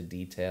attention to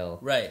detail,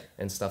 right,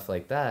 and stuff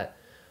like that.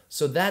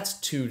 So that's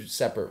two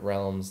separate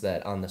realms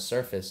that on the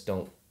surface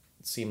don't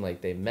seem like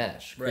they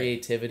mesh. Right.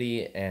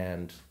 Creativity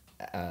and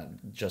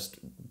just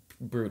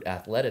brute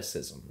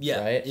athleticism.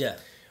 Yeah, right? Yeah.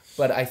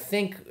 But I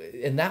think,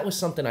 and that was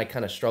something I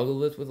kind of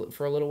struggled with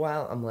for a little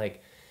while. I'm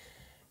like,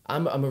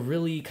 I'm a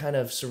really kind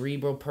of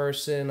cerebral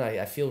person.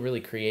 I feel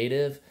really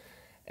creative.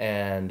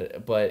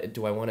 But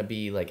do I want to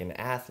be like an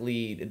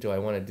athlete? Do I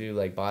want to do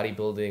like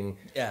bodybuilding?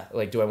 Yeah.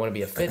 Like, do I want to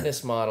be a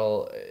fitness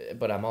model?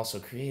 But I'm also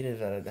creative.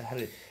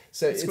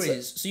 So it's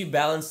crazy. So you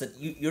balance that.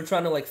 You're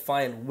trying to like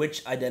find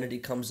which identity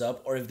comes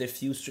up, or if they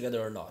fuse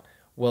together or not.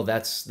 Well,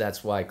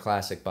 that's why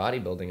classic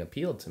bodybuilding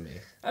appealed to me.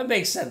 That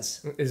makes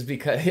sense. Is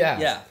because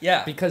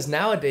because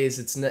nowadays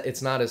it's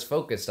not as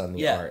focused on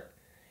the art.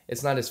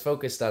 It's not as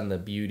focused on the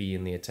beauty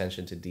and the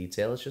attention to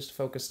detail. It's just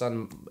focused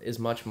on as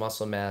much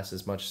muscle mass,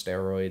 as much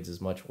steroids, as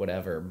much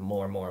whatever,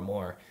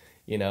 more,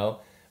 you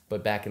know?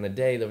 But back in the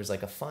day, there was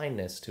like a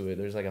fineness to it.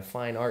 There's like a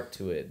fine art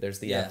to it. There's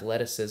the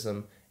athleticism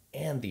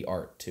and the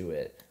art to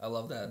it. I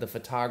love that. The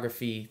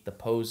photography, the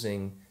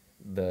posing,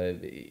 all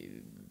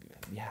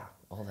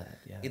that.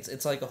 Yeah.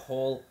 It's like a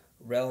whole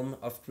realm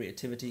of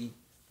creativity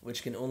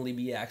which can only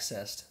be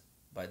accessed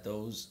by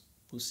those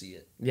who see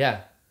it. Yeah.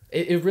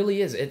 It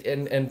really is.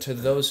 And to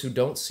those who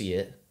don't see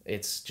it,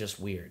 it's just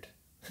weird.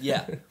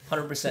 Yeah,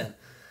 100%.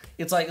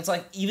 It's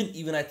like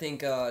even I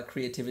think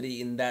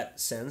creativity in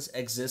that sense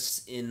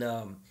exists in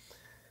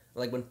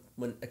like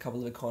when a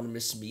couple of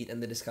economists meet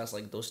and they discuss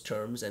like those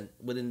terms, and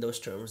within those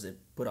terms they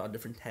put out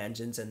different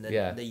tangents, and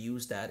then they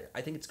use that.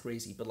 I think it's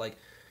crazy, but like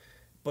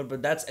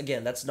but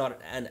that's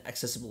not an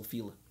accessible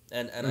field,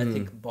 and I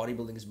think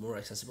bodybuilding is more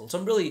accessible. So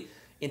I'm really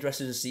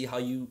interested to see how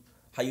you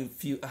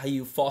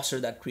foster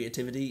that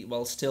creativity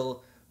while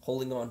still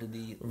holding on to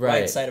the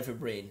right side of your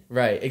brain.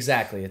 Right,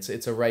 exactly.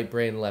 It's a right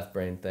brain, left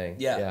brain thing.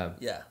 Yeah.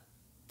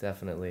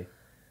 Definitely.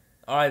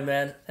 All right,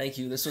 man. Thank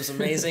you. This was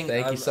amazing.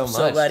 Thank you so much. I'm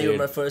so glad dude. you were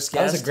my first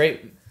guest. That was a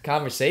great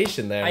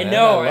conversation there. I man.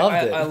 know. I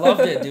loved it. I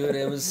loved it, dude.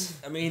 It was.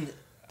 I mean,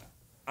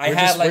 we're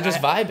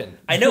just vibing.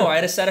 I know. I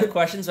had a set of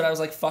questions, but I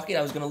was like, "Fuck it."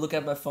 I was gonna look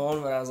at my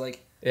phone, but I was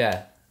like,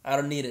 "Yeah, I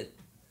don't need it."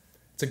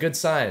 It's a good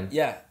sign.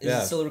 Yeah. Is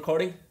it still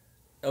recording?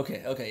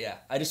 Okay, yeah.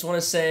 I just want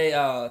to say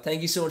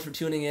thank you so much for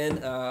tuning in.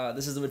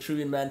 This is the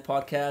Vitruvian Man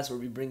Podcast, where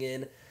we bring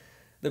in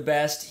the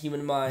best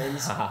human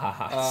minds.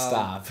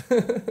 Stop.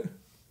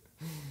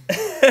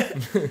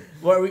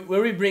 where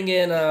we bring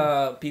in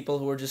people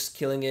who are just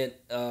killing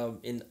it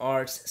in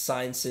arts,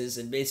 sciences,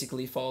 and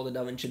basically follow the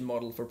Da Vinci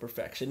model for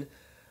perfection.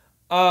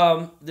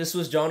 This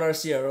was Jon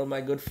Arciero,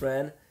 my good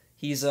friend.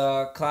 He's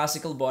a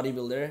classical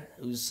bodybuilder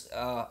who's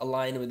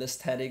aligned with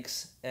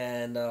aesthetics,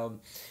 and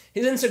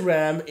his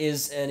Instagram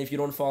is, and if you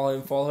don't follow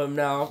him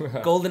now,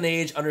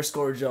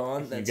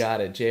 goldenage_Jon. You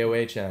got it,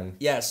 JOHN.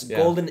 Yes, yeah.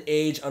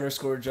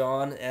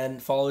 goldenage_Jon,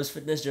 and follow his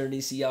fitness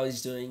journey, see how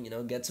he's doing,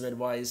 get some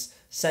advice,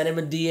 send him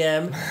a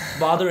DM,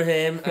 bother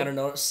him, I don't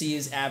know, see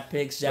his ab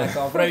pics, jack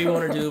off, whatever you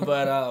want to do,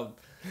 but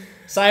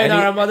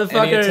sayonara,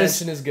 motherfuckers. Any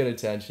attention is good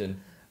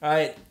attention.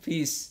 Alright,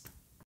 peace.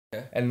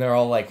 And they're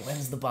all like,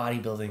 when's the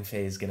bodybuilding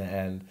phase gonna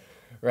end?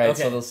 Right?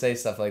 Okay. So they'll say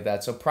stuff like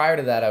that. So prior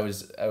to that, I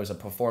was a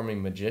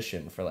performing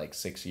magician for like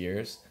 6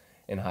 years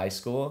in high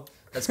school.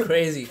 That's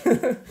crazy.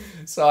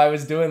 So I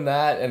was doing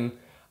that, and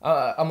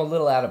I'm a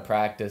little out of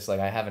practice. Like,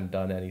 I haven't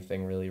done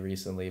anything really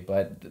recently,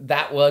 but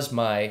that was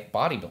my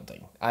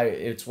bodybuilding.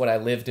 It's what I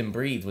lived and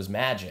breathed, was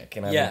magic,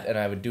 and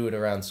I would do it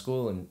around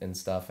school and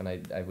stuff, and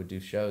I would do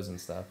shows and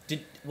stuff.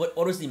 What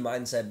was the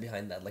mindset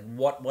behind that? Like,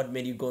 what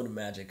made you go into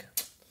magic?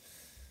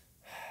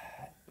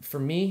 For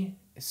me,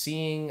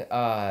 seeing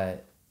I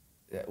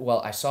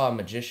saw a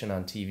magician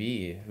on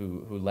TV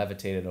who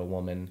levitated a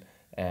woman,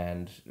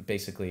 and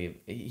basically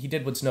he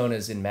did what's known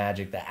as in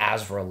magic the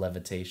Azra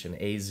levitation,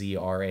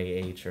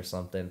 AZRAH or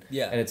something.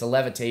 Yeah. And it's a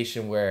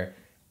levitation where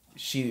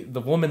the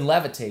woman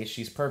levitates,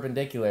 she's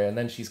perpendicular, and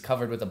then she's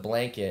covered with a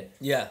blanket.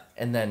 Yeah.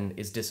 And then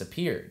is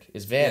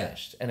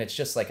vanished. And it's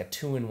just like a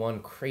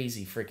 2-in-1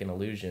 crazy freaking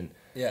illusion.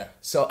 Yeah.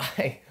 So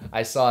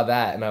I saw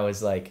that, and I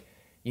was like,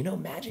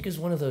 magic is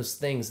one of those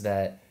things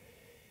that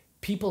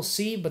people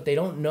see, but they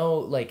don't know,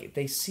 like,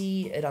 they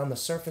see it on the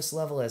surface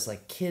level as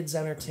like kids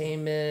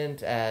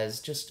entertainment,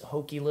 as just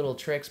hokey little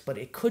tricks, but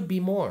it could be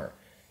more.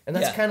 And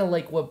that's kind of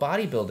like what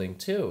bodybuilding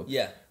too.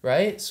 Yeah.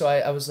 Right? So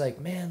I was like,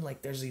 man,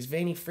 like, there's these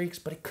veiny freaks,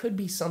 but it could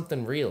be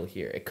something real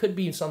here. It could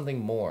be something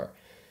more.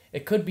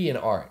 It could be an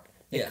art.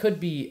 It could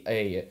be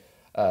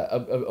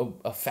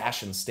a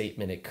fashion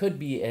statement. It could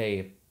be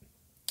a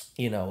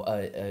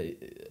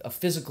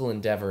physical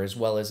endeavor as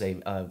well as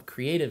a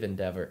creative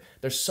endeavor.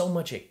 There's so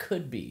much it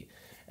could be.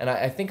 And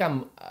I think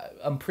I'm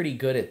pretty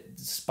good at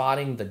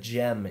spotting the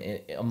gem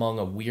among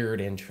a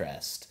weird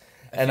interest.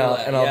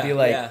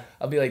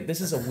 I'll be like,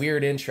 this is a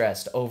weird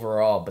interest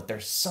overall, but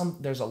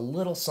there's a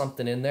little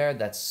something in there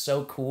that's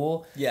so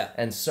cool. Yeah.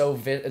 And so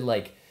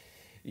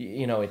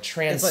it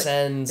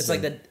transcends. It's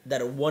like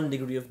that 1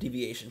 degree of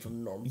deviation from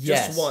the norm.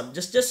 Yes. Just one,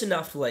 just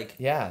enough to make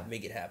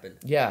it happen.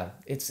 Yeah,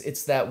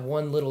 it's that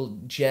one little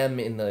gem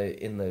in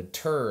the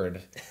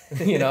turd,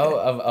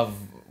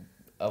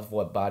 of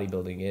what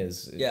bodybuilding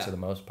is to the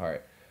most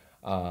part.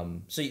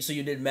 So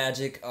you did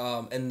magic,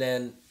 and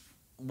then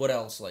what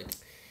else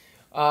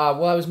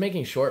Well, I was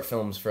making short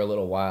films for a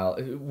little while.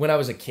 When I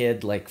was a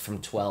kid, like from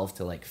 12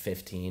 to like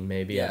 15,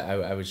 maybe, Yeah.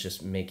 I was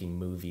just making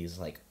movies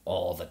like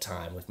all the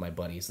time with my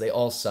buddies. They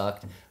all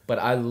sucked, but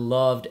I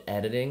loved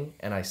editing,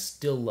 and I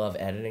still love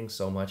editing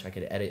so much. I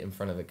could edit in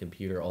front of a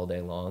computer all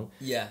day long,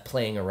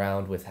 playing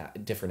around with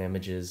different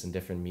images and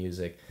different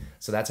music.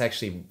 So that's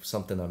actually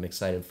something I'm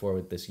excited for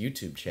with this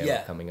YouTube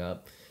channel coming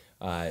up,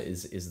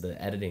 is the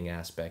editing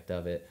aspect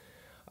of it.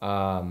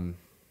 So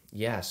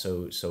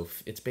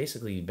it's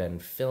basically been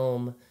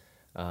film,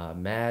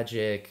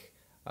 magic,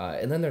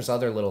 and then there's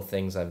other little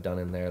things I've done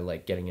in there,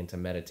 like getting into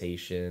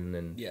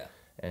meditation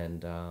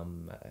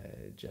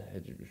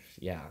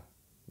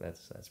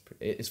that's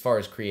as far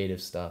as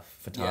creative stuff,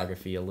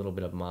 photography, a little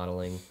bit of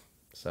modeling.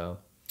 So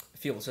I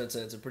feel so it's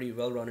a pretty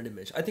well-rounded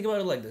image. I think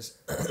about it like this.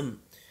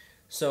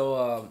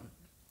 So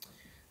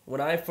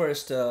when I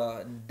first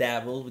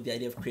dabbled with the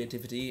idea of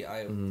creativity,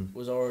 I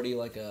was already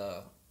like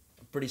a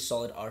pretty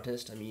solid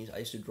artist. I mean, I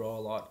used to draw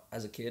a lot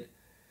as a kid,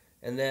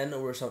 and then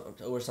over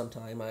some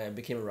time I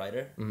became a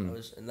writer.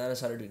 And then I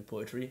started doing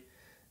poetry.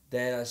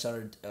 Then I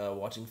started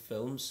watching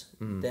films.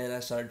 Then I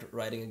started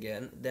writing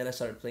again. Then I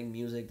started playing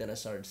music. Then I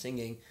started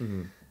singing.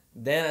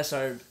 Then I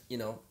started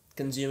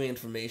consuming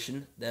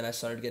information. Then I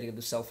started getting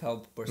into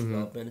self-help, personal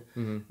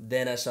development.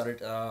 Then I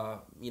started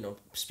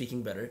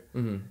speaking better.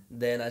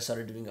 Then I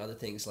started doing other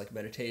things like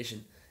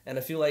meditation. And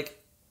I feel like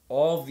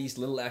all of these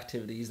little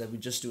activities that we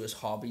just do as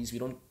hobbies, we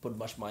don't put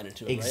much mind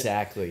into it,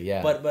 exactly, right?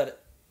 yeah.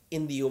 But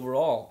in the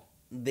overall,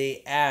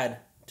 they add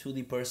to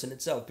the person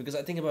itself. Because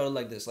I think about it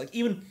like this, like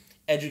even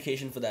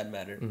education for that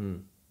matter.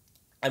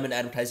 I'm an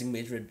advertising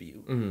major at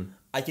BU.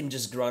 I can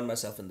just ground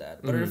myself in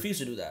that, but I refuse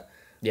to do that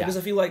because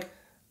I feel like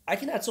I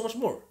can add so much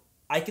more.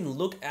 I can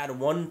look at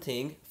one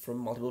thing from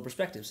multiple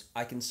perspectives.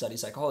 I can study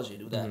psychology,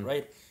 do that,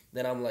 right?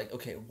 Then I'm like,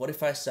 okay, what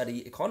if I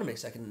study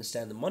economics? I can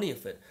understand the money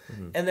of it,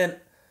 and then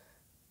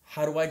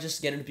how do I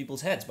just get into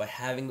people's heads? By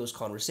having those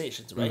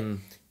conversations, right?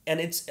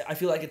 And I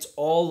feel like it's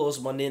all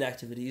those mundane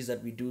activities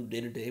that we do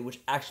day to day which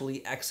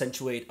actually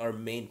accentuate our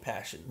main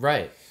passion.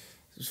 Right.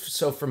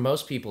 So for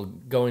most people,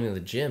 going to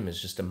the gym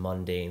is just a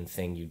mundane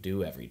thing you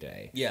do every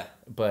day. Yeah.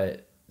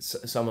 But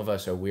some of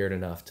us are weird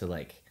enough to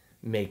like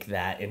make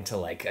that into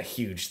like a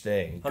huge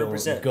thing.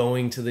 100%.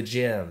 Going to the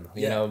gym,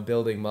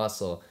 building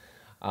muscle.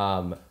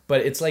 But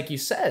it's like you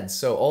said,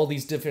 so all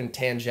these different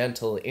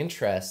tangential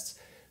interests,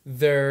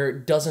 there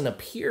doesn't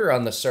appear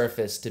on the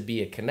surface to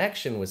be a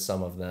connection with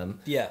some of them.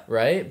 Yeah.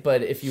 Right?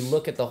 But if you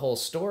look at the whole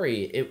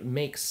story, it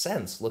makes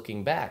sense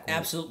looking back.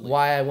 Absolutely.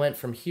 Why I went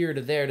from here to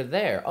there to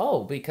there.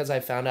 Oh, because I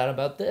found out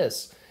about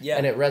this. Yeah.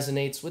 And it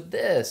resonates with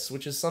this,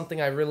 which is something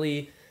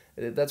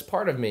that's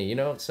part of me,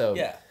 So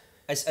yeah.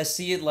 I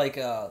see it like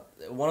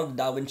one of the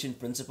Da Vinci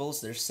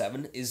principles, there's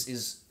 7,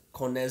 is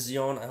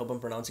connexion. I hope I'm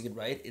pronouncing it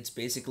right. It's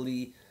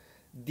basically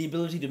the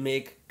ability to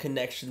make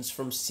connections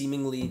from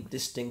seemingly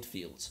distinct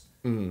fields.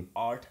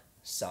 Art,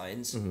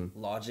 science,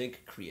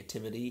 logic,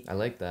 creativity. I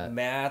like that.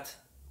 Math,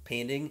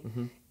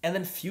 painting, and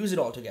then fuse it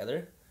all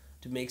together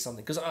to make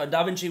something. Because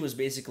Da Vinci was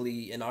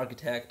basically an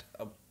architect,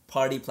 a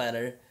party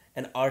planner,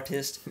 an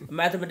artist, a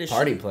mathematician.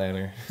 Party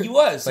planner. He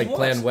was.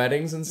 Planned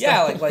weddings and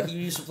stuff? Yeah, like he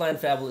used to plan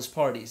fabulous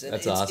parties. And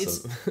That's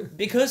awesome. It's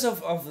because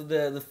of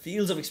the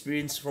fields of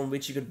experience from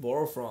which you could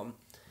borrow from,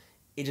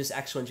 it just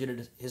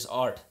accentuated his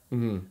art.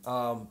 With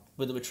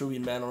the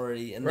Vitruvian Man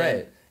already.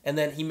 And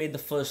then he made the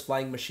first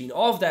flying machine.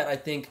 All of that, I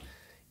think,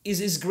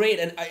 is great.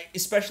 And I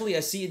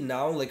see it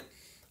now. Like,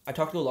 I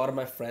talk to a lot of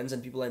my friends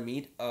and people I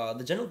meet.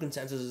 The general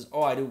consensus is,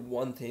 I do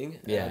one thing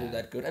and I do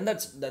that good. And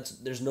that's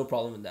there's no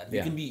problem in that.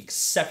 You can be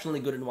exceptionally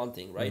good in one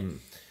thing, right?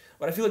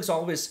 But I feel like it's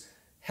always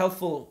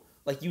helpful.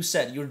 Like you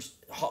said,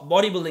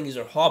 bodybuilding is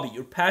your hobby.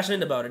 You're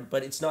passionate about it,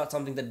 but it's not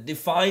something that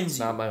defines you. It's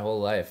not my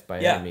whole life by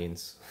any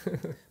means.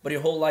 But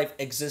your whole life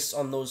exists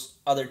on those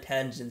other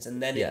tangents,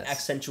 and then it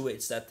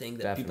accentuates that thing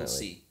that people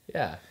see.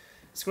 Yeah.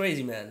 It's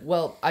crazy, man.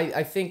 Well,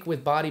 I think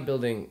with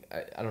bodybuilding,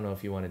 I don't know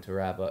if you wanted to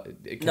wrap up.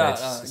 Go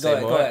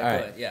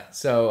ahead, yeah.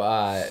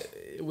 So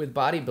with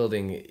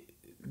bodybuilding,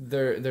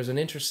 there's an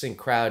interesting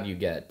crowd you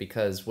get,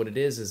 because what it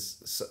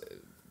is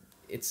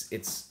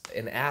it's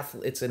an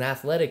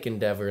athletic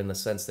endeavor in the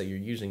sense that you're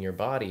using your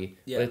body,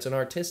 but it's an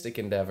artistic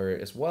endeavor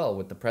as well,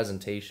 with the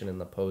presentation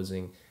and the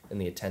posing and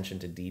the attention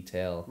to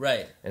detail,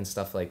 right, and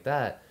stuff like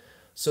that.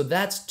 So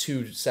that's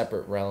 2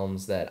 separate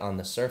realms that on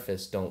the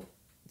surface don't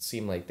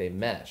seem like they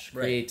mesh.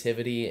 Right.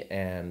 Creativity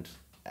and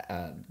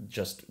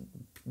just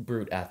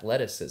brute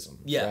athleticism,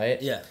 right?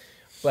 Yeah.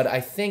 But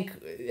I think,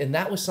 and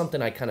that was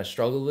something I kind of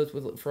struggled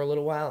with for a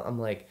little while. I'm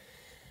like,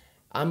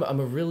 I'm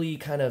a really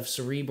kind of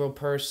cerebral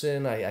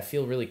person. I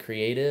feel really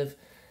creative.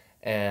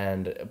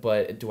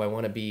 But do I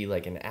want to be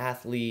like an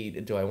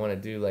athlete? Do I want to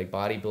do like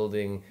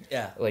bodybuilding?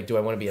 Yeah. Like, do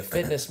I want to be a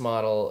fitness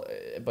model?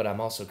 But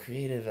I'm also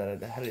creative.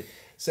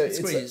 So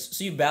it's crazy.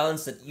 So you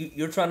balance that.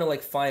 You're trying to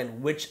like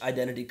find which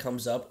identity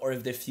comes up, or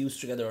if they fuse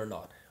together or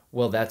not.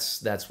 Well,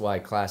 that's why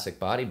classic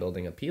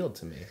bodybuilding appealed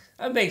to me.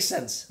 That makes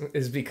sense.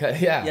 Is because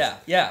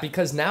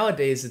because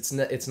nowadays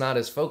it's not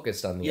as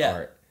focused on the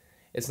art.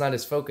 It's not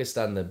as focused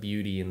on the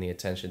beauty and the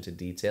attention to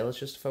detail. It's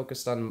just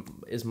focused on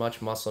as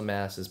much muscle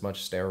mass, as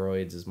much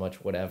steroids, as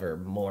much whatever,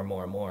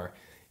 more,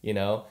 you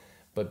know?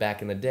 But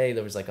back in the day,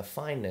 there was like a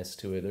fineness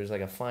to it. There's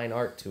like a fine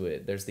art to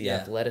it. There's the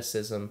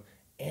athleticism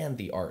and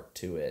the art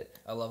to it.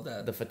 I love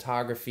that. The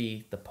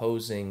photography, the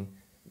posing,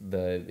 all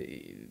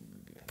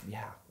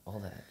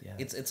that. Yeah.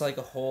 It's like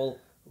a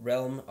whole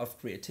realm of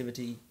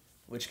creativity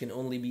which can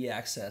only be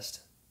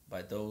accessed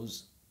by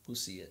those who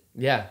see it.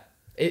 Yeah.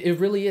 It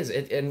really is.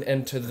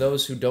 And to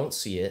those who don't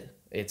see it,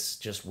 it's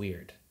just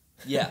weird.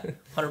 Yeah,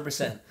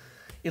 100%.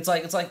 It's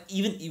like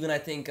even I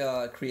think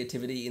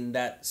creativity in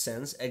that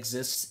sense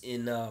exists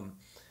in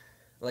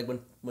like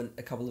when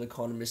a couple of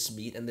economists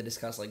meet and they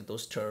discuss like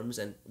those terms,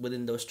 and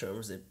within those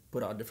terms they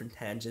put out different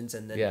tangents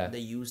and then they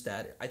use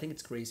that. I think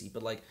it's crazy,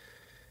 but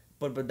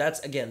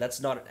that's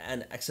not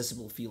an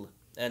accessible field,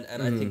 and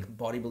I think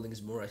bodybuilding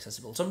is more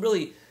accessible. So I'm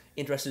really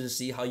interested to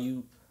see how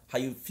you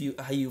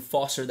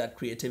foster that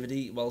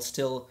creativity while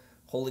still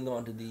holding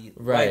on to the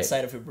right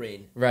side of your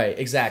brain. Right,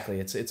 exactly.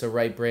 It's a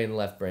right brain,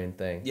 left brain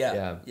thing.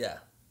 Yeah.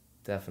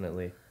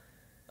 Definitely.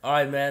 All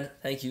right, man.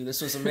 Thank you.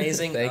 This was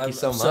amazing. Thank you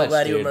so much. I'm so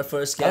glad dude. you were my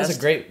first guest. That was a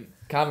great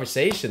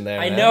conversation there.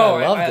 I man. know.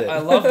 I loved it. I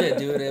loved it,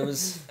 dude. It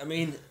was. I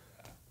mean,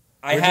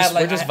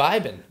 we're just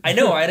vibing. I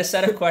know. I had a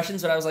set of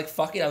questions, but I was like,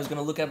 "Fuck it." I was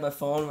gonna look at my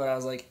phone, but I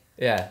was like,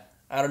 "Yeah,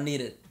 I don't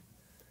need it."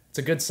 It's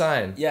a good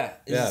sign. Yeah.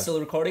 Is it still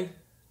recording?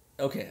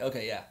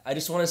 Okay, yeah. I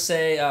just want to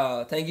say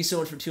thank you so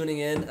much for tuning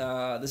in.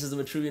 This is the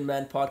Vitruvian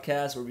Man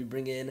Podcast, where we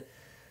bring in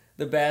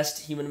the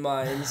best human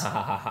minds.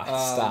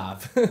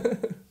 Stop.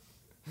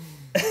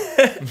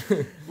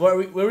 where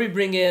we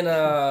bring in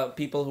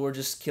people who are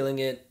just killing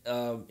it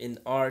in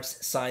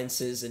arts,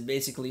 sciences, and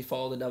basically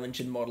follow the Da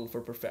Vinci model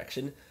for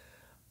perfection.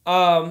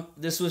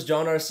 This was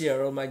Jon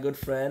Arciero, my good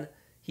friend.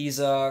 He's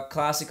a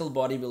classical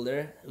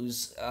bodybuilder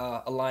who's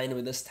aligned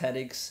with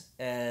aesthetics,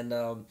 and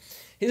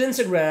his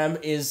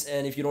Instagram is,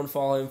 and if you don't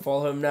follow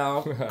him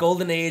now,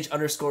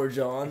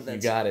 goldenage_Jon.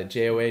 You got it,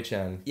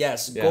 JOHN.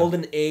 Yes, yeah.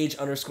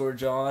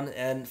 goldenage_Jon,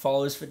 and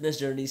follow his fitness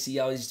journey, see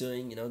how he's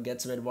doing,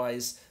 get some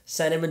advice,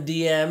 send him a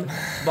DM,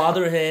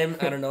 bother him,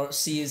 I don't know,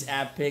 see his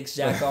ab pics,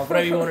 jack off,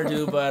 whatever you want to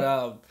do,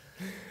 but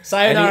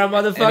sayonara,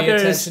 motherfuckers. Any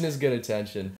attention is good attention.